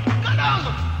game?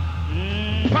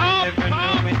 Never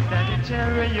know it's that a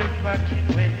Jaro you fucking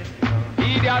with.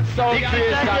 Idiot sound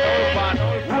crazy and open.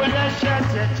 Will I shut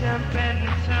your champion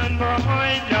sound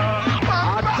boy dog?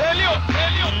 I tell you.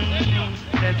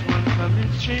 That one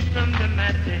coming straight from the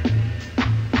matic.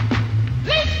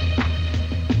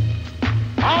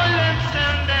 All them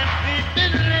sound that we've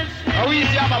been listening. How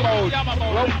easy I'm about?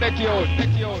 Round the tune.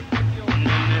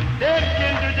 They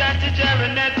can do that to Jaro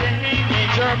that they hate.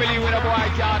 Germany with a boy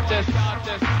can't test.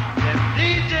 Them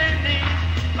DJs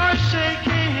are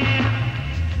shaking.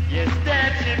 Yes,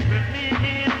 that's it for me.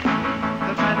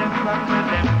 The motherfucker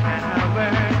them kind of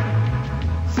word.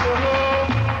 So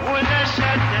when I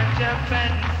shut them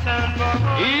Japan sound boy.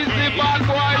 Easy bad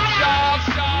boy sharp.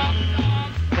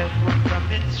 That one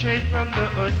coming straight from the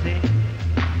Uzi.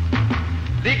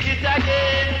 Lick it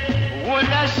again. When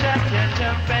I shut them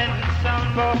Japan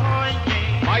sound boy.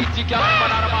 Mighty Capt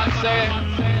Banana Man say.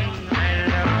 I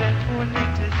love that one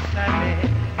to Sally.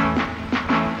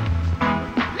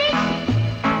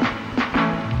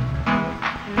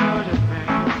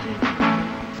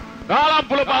 All I'm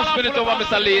pull up and spin it over,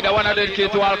 Mr. Leader. I want to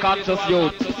dedicate to all conscious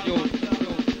youth.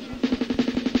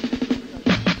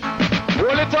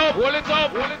 Roll it up.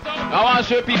 I want to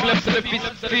show people up to the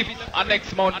 5th and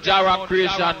next month, Jaran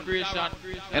Creation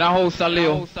in a house of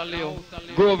Leo.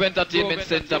 Grove Entertainment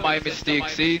Center, my mistake,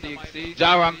 see?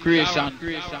 Jaran Creation,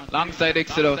 alongside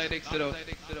Exodus.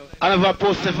 I never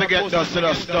post to forget does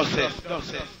it.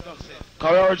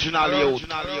 Original youth.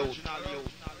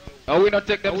 And we don't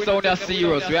take them sound as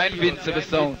serious, we are invincible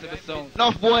sound.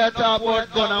 Enough boy talk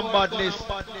about gun and badness.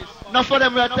 Enough of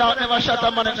them we talk never shot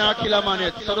a man and never kill a man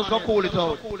yet. So just go cool it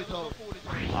out.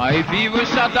 I people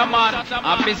shot a man,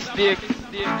 a mistake.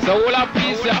 So all a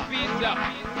piece ya.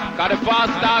 Cause the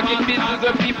fast talking business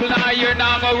when people not here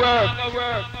now go work.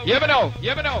 You ever know?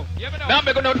 Now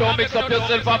me gonna don't mix up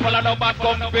yourself and follow no bad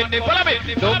company. Follow me.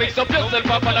 Don't mix up yourself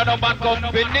and follow no bad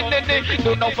company.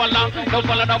 Do no follow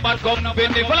no bad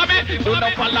company. Follow me. Do no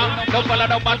follow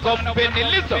no bad company.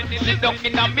 Listen, sit down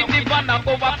in a minivan and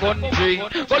go back country.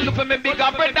 Go look for me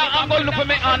bigger brother and go look for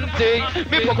me auntie.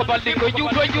 Me fuck up a little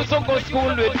youth when you so go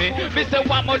school with me. Me say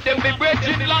one more them me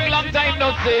brethren long time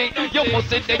no say. You must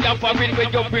say they are for real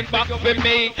when you bring back for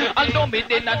me. I know me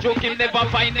they not joking, never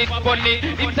find it funny.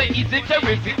 It's a easy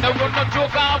terrific, no run no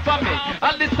joke off of me.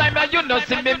 And this time you know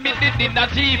see me did in a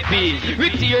GP.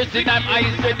 With tears in my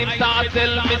eyes when him start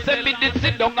tell me. Say me did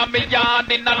sit down on me yard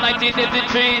in a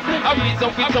 1983. A reason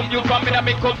for some you from in a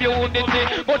me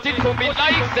community. But it to me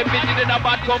like say me did in a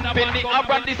bad company. I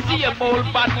run the same old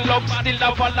bad luck. Still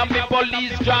I follow me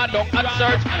police draw down and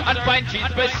search and find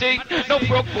cheese machine. No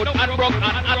broke foot and broke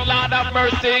and Lord of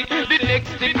mercy. The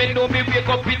next thing me know me wake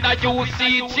up in a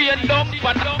UC chain down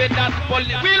for the bed and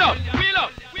police. Wheel up.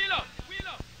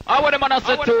 I want them on a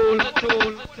set tool.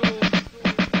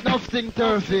 Nothing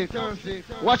perfect.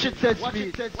 Watch it set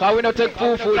speed. Cause we not take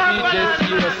food DJs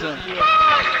serious.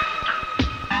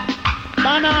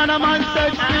 Banana man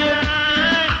set speed.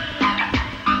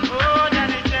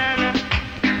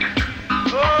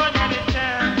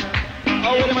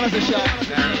 Oh, what am I say shot?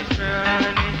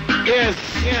 Yes.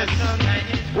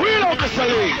 Wheel up the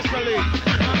salute.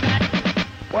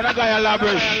 When a guy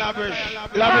lavish in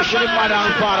the mother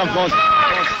and father first.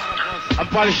 And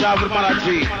polish off with mother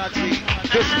tree.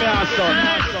 Kiss me our son.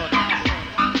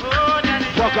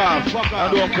 Fuck off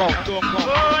and don't come.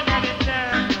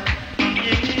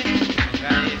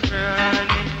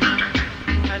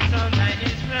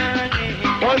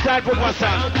 One side put my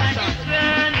son.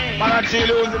 Mother tree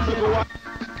losing to go.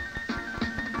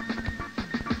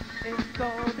 It's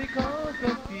all because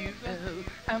of you.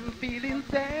 I'm feeling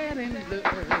sad and blue.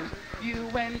 You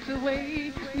went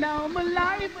away. Now my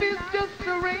life is just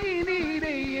a rainy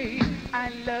day. I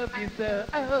love you so,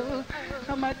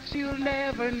 how much you'll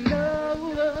never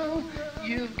know.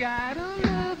 You've got a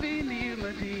love in you,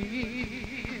 my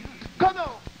dear. Come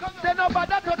on. Say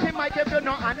nobody touch him, I give you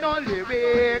no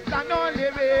lyrics.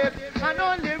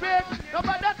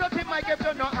 Nobody touch him, I give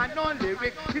you no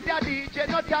lyrics. It's a DJ,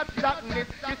 not a blackness.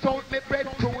 You told me bread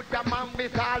fruit, the man be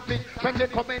salvage. When they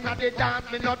come in and they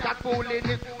dance, me not a fooling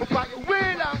it. But you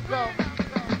will and come.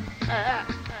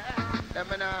 Let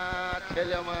me not tell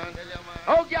you, man.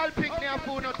 Oh, girl, pick me a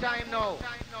food, no time now.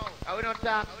 I will not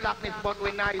talk blackness, but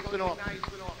we nice, you know.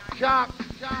 Shark,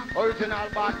 original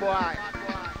bad boy.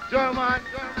 German,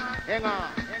 hang on.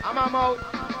 I'm out.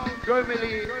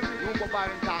 Germany, you go by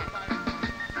in time.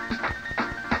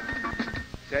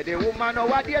 Say the woman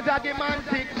nowadays are the man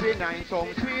 69.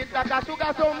 Some sweet like a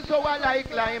sugar, some sour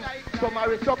like lime. Some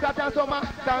aristocrat and some are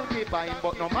donkey buying.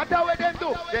 But no matter what them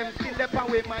do, them still the pan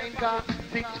with mine car.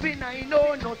 639,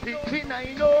 no,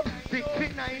 639, no,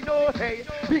 639, no, hey.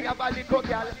 We have a little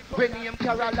girl, when named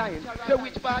Caroline. So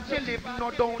which part she live,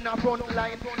 no down a front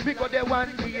line. Because they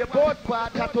want the about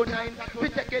 8:45. We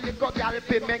take a little girl,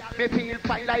 to make me feel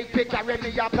fine. Like take carry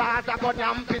me a pass, I got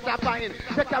damn piece of fine.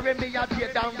 Take carry me a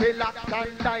day down, relax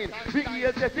and dine. We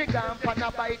hear the cigar and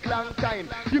a bike long time.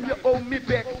 If you owe me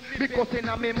back, because in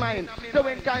my mind. So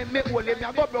when time me hold him,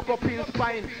 I go broke up his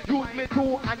spine. Use me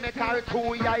too, and the car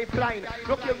too, I blind.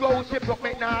 Look your rose, she broke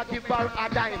me, now give her a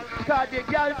dime. Cause the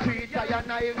girl treat her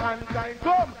and I mankind.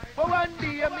 Come, for one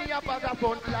day me up as a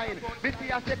front line. Me see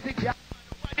a sexy girl.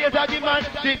 There's a demand,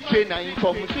 69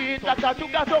 from street. That a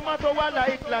sugar, some a sour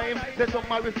like lime. There's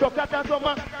some aristocrat and some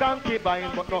a donkey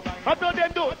buying. But no, after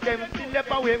them do, them still left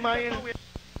away mine.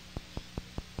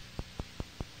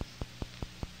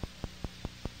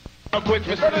 I'm going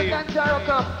to sleep.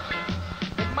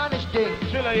 Manage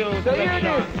things. So hear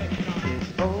this.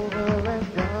 Over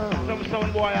and down. Some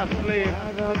sound boy asleep.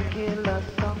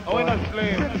 Oh, in a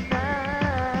sleep.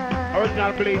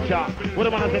 Original bleacher. What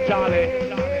am I say, Charlie?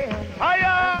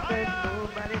 Hiya!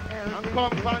 And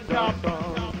come from top.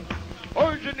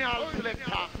 Original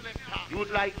selector. You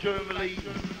would like Germany.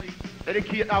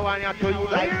 Dedicate that one to you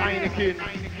like Heineken.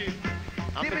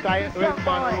 Appetite with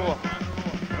man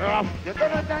row. You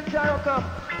don't know Danjaro come.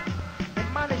 And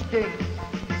manage things.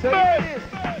 So it is.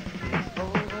 It's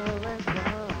over and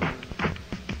done.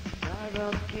 Jaro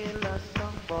kill us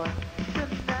some boy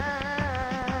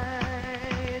tonight.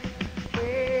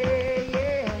 Yeah,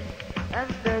 yeah. And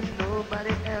there's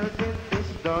nobody else in this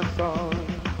dancehall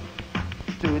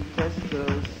to test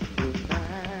us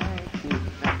tonight.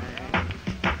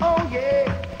 Oh yeah.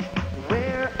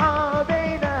 Where are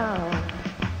they now?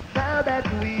 Now that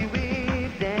we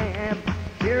with them,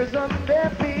 tears on their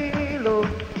pillow,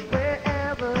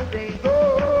 wherever they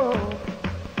go,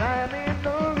 climbing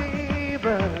the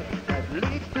river that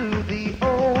leads to the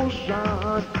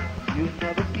ocean. You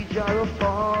never see Jaro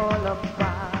fall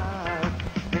apart.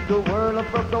 In the world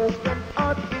of a broken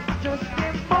heart, it's just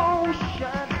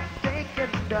emotion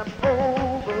taking them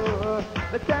over.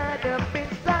 The tide up in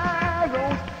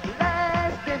sorrows,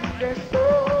 last in their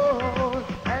soul.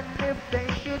 And if they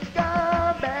should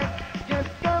come back, just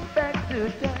come back to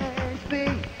dance me.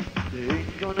 There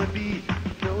ain't gonna be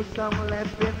no song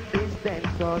left in this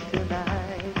dance hall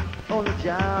tonight. Only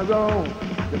Jaro,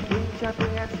 the king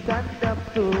champion, stand up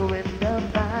to win the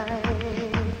fight.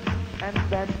 And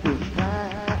that's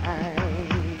tonight.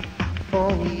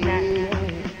 Oh yeah.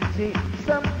 See,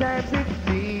 sometimes it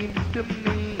seems to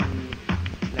me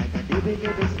like a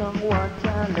dibby song one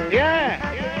challenge. Yeah.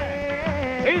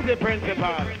 He's the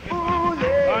principal.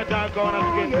 I'm not gonna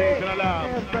skin things in a laugh.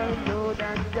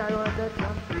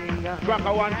 Crack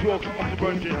a one joke from the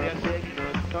bunches, yes.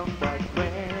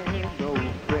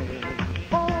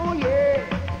 Oh yeah,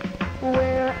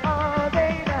 where are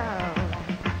they now?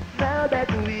 Now that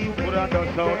we Put on the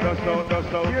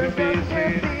sound to be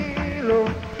seen.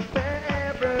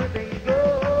 Wherever they go.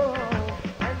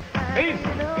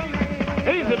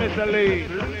 He's the Mr.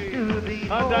 Lee.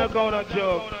 I'm not gonna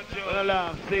joke. Gonna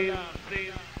laugh, see?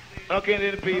 Okay,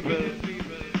 little people.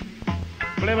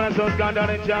 Play my son's gone down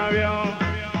in Ontario.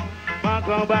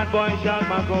 Marco bad boy shot,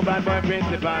 Marco bad boy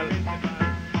principal.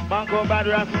 Marco bad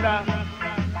rasta.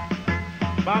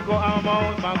 Marco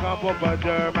Amount, Marco Papa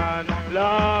German.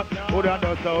 Lord, who done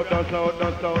the south,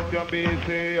 your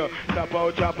BC. Chop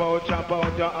out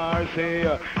your RC.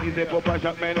 Easy Papa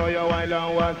shot, me know you while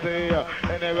and was see.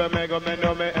 And never make up, me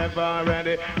know me ever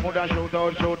ready. Who done shoot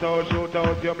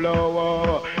out your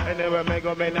blow. And never make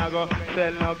up, me not go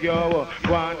sell no go.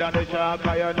 Go under the shark,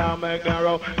 you now make the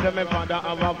row. Tell me father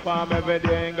have a farm,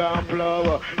 everything gone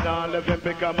blow. Now let him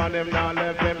pick up on him, now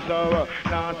let him sow.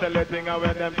 Now sell the thing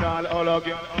when them call all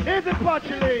again. Here's the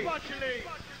Patchley.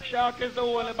 Shark is the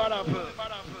only bad apple.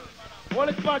 What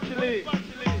is Patchley?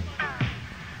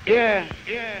 Yeah.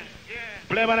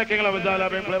 Play by the King of Zala,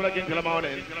 play by the King till the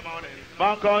morning.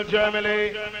 Bangkok,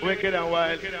 Germany, wicked and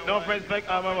wild. No respect,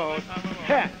 I'm a mouth.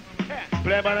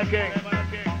 Play by the King.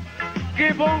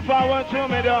 Keep on forward to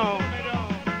me down.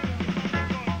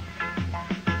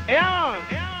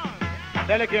 Yeah.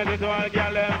 Delicate to all the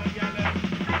girls.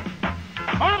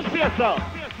 I'm serious, sir.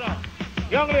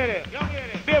 Young lady,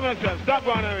 behave yourself, stop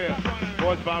going away.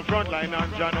 Post from front line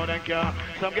and John no don't care.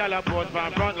 Some girl a post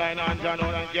from front line and John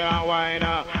no don't care. Wine,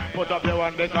 put up the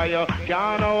one because you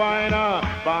can't wine.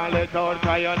 Ball it out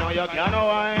because you know you can't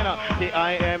wine. The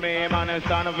IME man is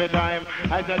stand for time.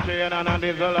 I said train and a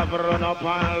diesel up run up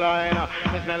on line.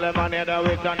 Miss Lemonade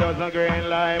with a dozen green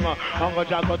lime. Uncle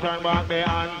Jacko turn back the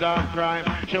hands of crime.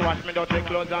 She wash me dirty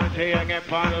clothes and she hang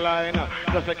it on line.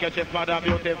 Just to catch it for the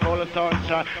beautiful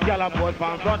sunshine. Girl a post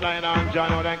from front line and John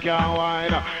no don't care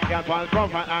wine. Girl from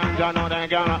front and John no don't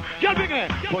care. Girl big me,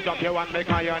 put up your one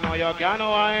because you know you can't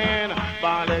wine.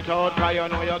 Ball it out because you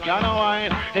know you can't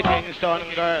wine. The Kingston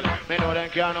girl, me know them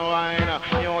can't wine.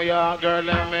 New York girl,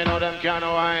 me know them can't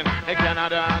wine. The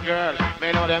Canada girl,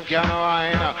 me know them can't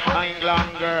wine.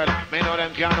 England girl, me know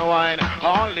them can't wine.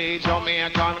 Only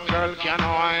Jamaican girl can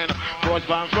wine. Post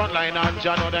from front line and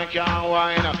John know them can't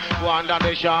wine. One that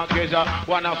the shark is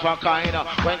one of a kind.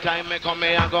 When time me come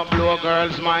here, I go blow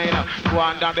girls' mind.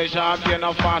 One that the shark, you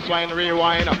know, fast wine,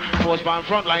 rewind. Post from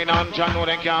front line and John know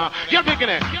them can't. You're picking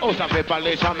it. House of paper,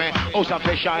 listen me. House of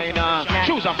fish shine.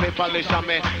 Shoes of paper, listen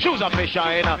me. Shoes of fish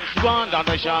shine. One that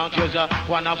the shark is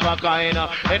one of a kind.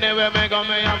 Anyway, me go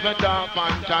me have a dark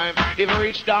man time. If you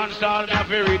reach Dancehall, me have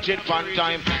to reach it fun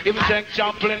time. If you check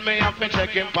Chaplin, me have to check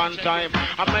him fun time.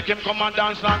 I make him come and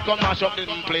dance and come mash up this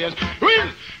place. Real.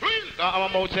 I'm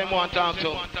about to say more and talk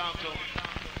to.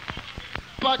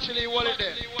 Actually, what is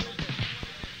there?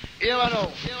 Here I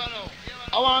know.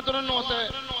 I want to know, sir,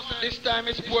 this time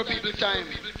it's poor people time.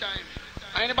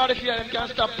 Anybody here that can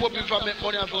stop poor people from making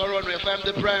money and for a runway if I'm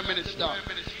the Prime Minister?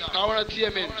 I want to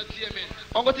team in.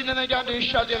 I'm going to think I can do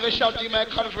shot, every shot in my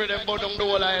country, then burn down the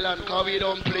whole island, because we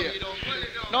don't play.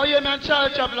 Now you and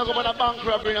Charlie Chaplin go about a bank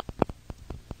robbery.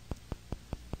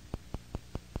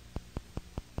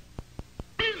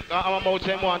 I'm about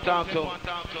to want to talk to.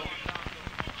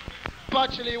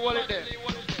 Actually, what it there?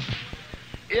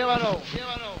 You never know.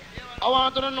 I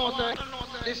want to know, sir,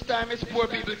 this time is poor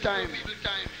people time.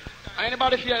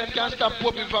 Anybody feel them can stop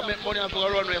poor people from making money and for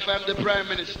a runway if I'm the Prime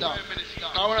Minister?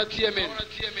 I want to team in.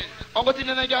 I'm going to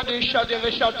think they do shot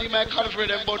in my country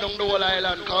and burn down the whole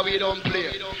island because we don't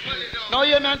play. Now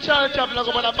you and Charlie Chaplin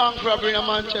go about a bank robbery in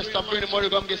Manchester, bring the money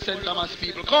come get sent to mass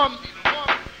people. Come,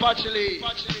 Patchley.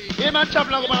 Him and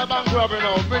Chaplin go about a bank robbery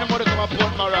now, bring the money come to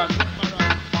Port Moran.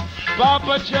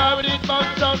 Papa Charlie did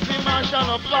bounce down to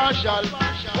Marshall or partial.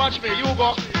 Watch me, you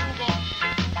go.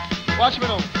 Watch me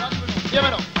now. Hear me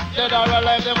now. Dead or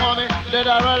alive, them want me. Dead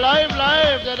or alive,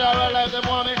 live. Dead or alive, them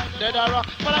want me. Dead or alive,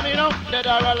 follow me now. Dead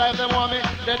or alive, them want me.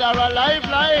 Dead or alive,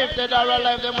 live. Dead or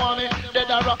alive, them want me.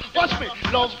 Dead or alive. Watch me.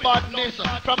 Love badness.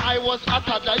 From I was a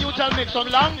toddler, you tell me some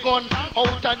long gun.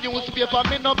 Out a newspaper,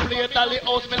 me no play Dolly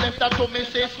House. Me left that to me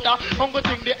sister. I'm gonna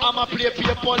think the armor play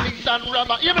police and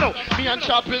robber. Hear me now. Me and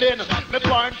Chaplin, me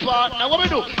parent partner. What we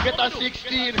do? Get a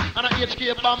 16 and a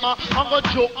HK bomber. I'm gonna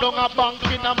joke down a bank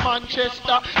in a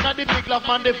Manchester. Now the big love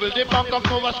man, the bank of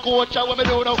Nova Scotia. What we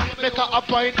do now? Make an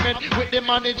appointment with the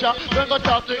manager. We're gonna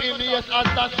talk to him, yes, as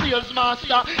the sales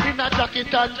master. In a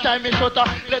jacket and tie me shutter,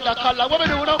 leather collar. What we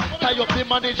do now? Tie up the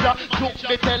manager, took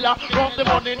the teller, run the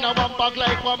money in a one bag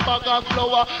like one bag of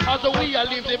flour. As we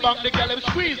leave the bank, the girl them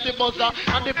squeeze the buzzer,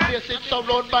 and the place is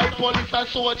surrounded by police and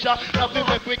soldier. Now we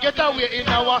make we get away in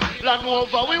our Land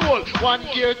Rover. We hold one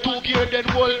gear, two gear, then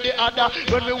hold the other.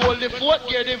 When we hold the fourth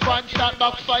gear, the van start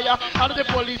backfire, and the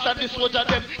police and the soldier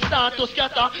them start to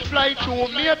scatter. Fly through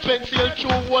me a pencil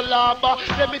through Wallaba.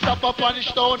 Let me tap a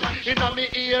punish down in a me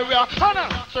area.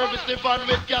 Hannah, service the van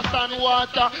with gas and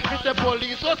water. Mr.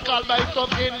 Police was called by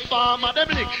some informer. Them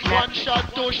lick one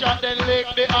shot, two shot, then lick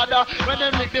the other. When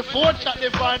them lick the fourth shot, the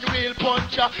van wheel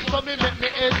puncher. So me make me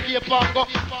escape and go.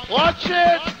 Watch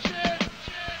it!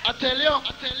 I tell you.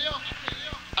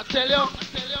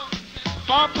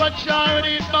 Papa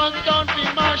Charity bounce down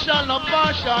for Marshall, no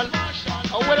partial.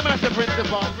 Oh, wait a minute, the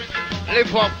principal.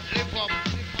 Lift up.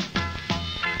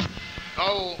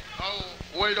 Oh,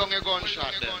 well done a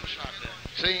gunshot then.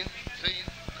 See?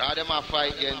 Because them are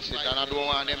fight against it and I don't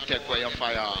want them take away your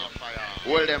fire.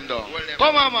 Hold them down.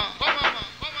 Come on, man.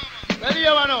 Let me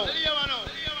ever know.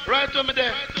 Right to me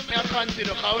there. Me a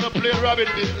continue. I want to play rabbit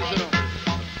business, you know.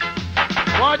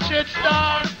 Watch it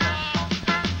start.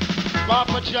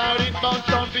 Papa Charlie bounce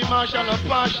down for Marshall or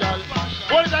partial.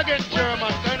 What is against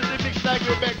German? Kind of mix like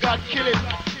you beg God kill it.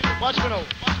 Watch me now.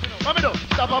 What me do?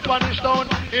 Stop up on this town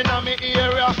in a me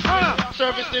area.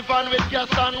 Service the van with gas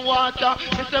and water.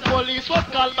 Mr. Police was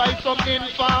called by some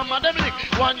informer. Them lick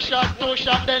one shot, two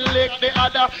shot, then lick the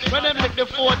other. When them lick the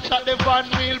fourth shot, the van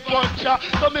wheel puncher.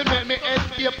 So me make me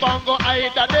escape and go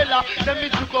hide a della. Then me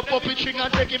took up puppy string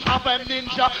and take him off I'm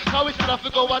ninja. Now we still have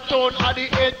to go a town at the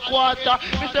headquarter.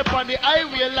 Me step on the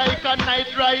highway like a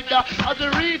night rider. As we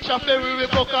reach a ferry, we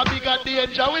book a bigger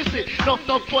danger. We see no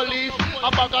police, a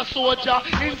bag of soldier,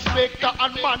 inspector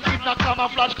and man in a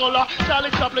camouflage color.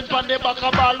 Charlie Chaplin pan the back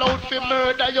a ball out for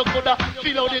murder. You coulda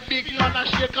feel out the big man and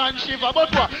shake and shiver.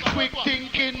 But what? Quick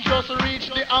thinking just reach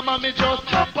the hammer. Me just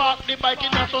park the bike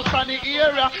in a so sunny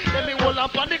area. Then me hold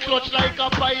up on the clutch like a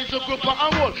paizo group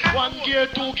and hold one gear,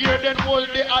 two gear, then hold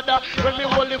the other. When me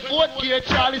hold the fourth gear,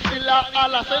 Charlie still a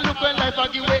holler. Say look when life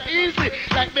a give way easy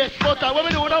like best butter. What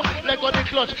we do now? Let go the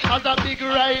clutch as a big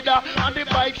rider and the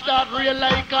bike start real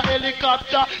like a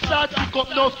helicopter. Start pick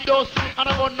up enough dust and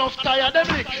I got enough tire. Them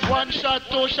lick one shot,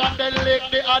 two shot, then lick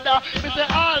the other. Me say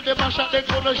all them a shot, they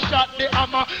gonna shot the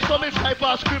hammer. So me fly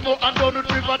past Screamo and down the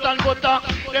river and gutter.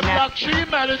 Them black 3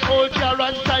 miles old car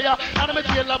and tire. And me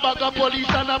tail a bag of police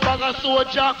and a bag of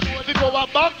soldier. We go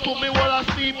back to me while I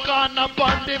sleep can up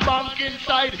on the bank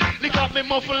inside. Lick up me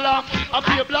muffler. I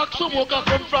pay black smoker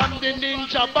come from the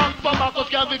ninja bank for Marcus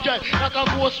Gavin like a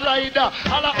ghost rider.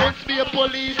 All I hunts be a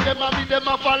police, them a be them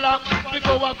a follow. We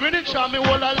go a Greenwich and me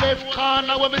hold a left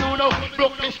corner. What me do now?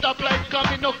 Broke me stop like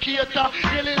coming no cater.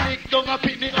 Really lick down a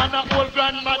pitney and a old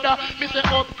grandmother. Me say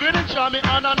up Greenwich and me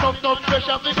and enough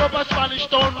pressure. We go up Spanish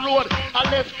Town Road, a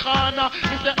left corner.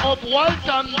 Me say up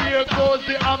Walton, there goes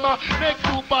the hammer. Make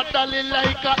 2 battalion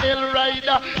like a hell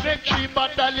rider. Make 3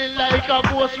 battalion like a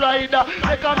ghost rider.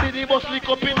 Make a mini bus lick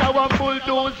up in a one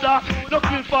bulldozer. No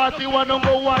kill 41,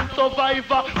 #1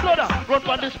 survivor. Brother, run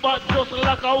from the spot just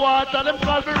like a water. Them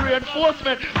call for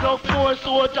reinforcement. No force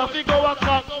soldier, fi go a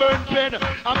cock burn pen.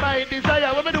 And my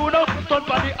desire, what me do now? Turn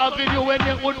for the avenue when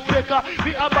you would breaker.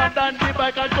 We abandon the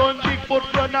bike and turn big foot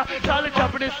runner. Charlie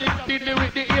Chaplin is 16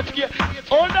 with the HK.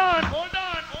 Hold on.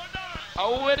 How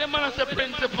where the man say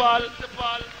principal?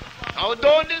 How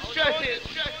don't distress it?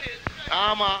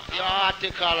 Your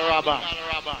article robber.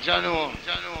 Jano.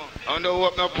 I don't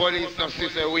hope no police no see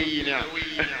say we in here.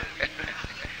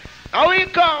 How we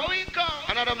come?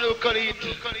 Another little colleague.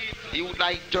 You would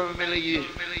like Germany.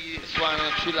 This one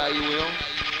chill like you know.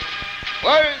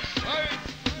 Words.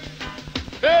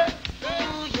 Hey.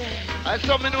 I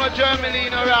saw me know Germany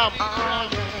in a ram.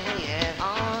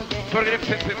 Do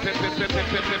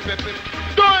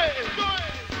it.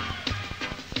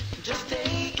 Just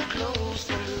take a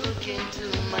closer look into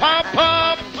my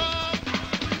Pop.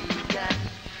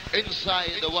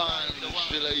 Inside the wine,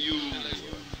 still are you.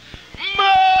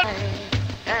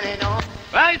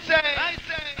 I say.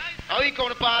 How we come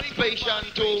to participation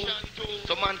too?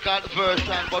 Some man call the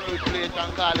version, but we play it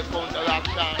and call the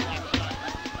counteraction.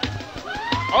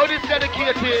 How this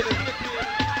dedicated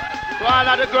to all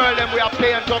of the girls them we are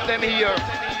playing up them here.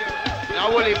 Now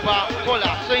holy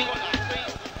color, sing.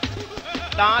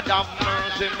 Lord have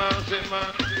mercy.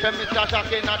 Tell me Sasha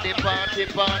cannot the party.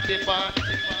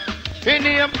 In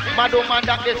him, Madman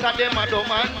that this and them,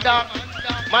 Madman that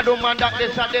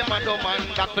this and them, Madman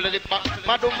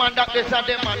that this and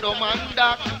them,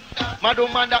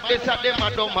 Madman that this and them,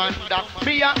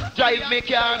 me a drive me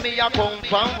car, me a come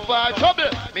from far trouble.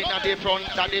 Me na the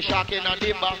front, na the shack in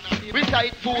the back. We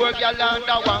side 4 gal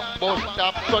under one bus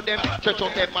stop. So them church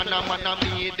out them man a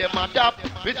me them adapt.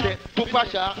 We say Pupa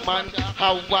Shark man,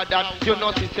 how was that? You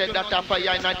know she said that a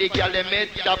fire in the gal them head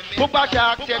top. Pupa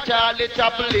Shark say Charlie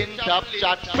Chaplin top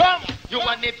shot from. You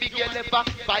want a big yellow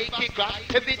bike crack.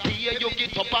 Every day you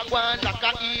get up a one like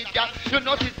a idiot. You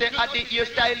know she say at the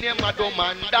hairstyle name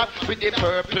Madman that. With the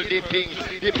purple, the pink,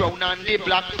 the brown and the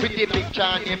black. With the picture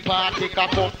and the party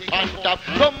cock up and top.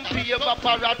 Some favor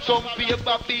parrot, some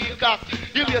favor peacock.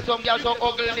 You hear some girls so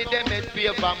ugly, them head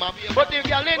favor map. But the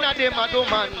girl in a them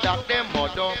Madman that them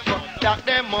mud up. That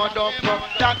them mud up.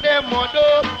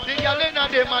 The girl in a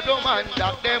them Madman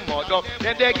that them mud up.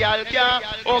 Then the girl can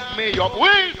hug me up.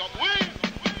 Wait.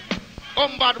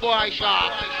 Bad boy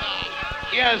shark.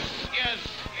 Yes.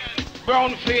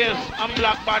 Brown face and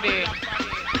black body.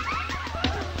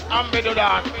 And me do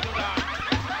that.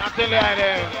 I tell you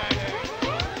there.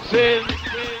 See?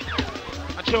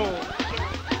 I show.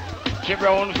 She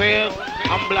brown face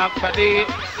and black body.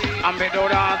 And me do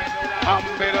that. And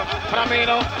me do.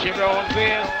 Flamino. She brown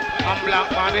face and black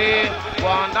body.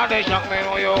 One that they shock me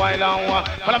know you while on.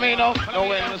 Flamino. No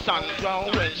when the sun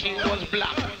drowned when she was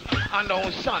black. And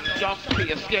no sun just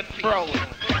face get brown.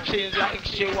 She's like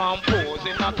she want pose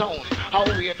in a town. Her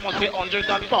weight must be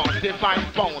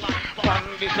 145 pounds. From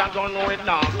this I don't know it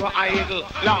now. Go idle,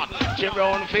 Lord. She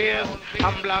brown face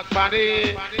and black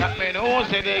body. That me know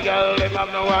say the girl them have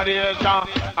no idea.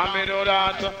 And me do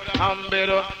that. And me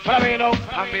do. Flamino.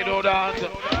 And me do that.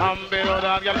 And me do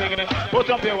that. You're thinking it. Put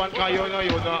up your one car you know.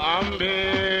 And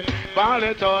me. Ball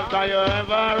it out. Are you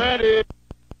ever ready?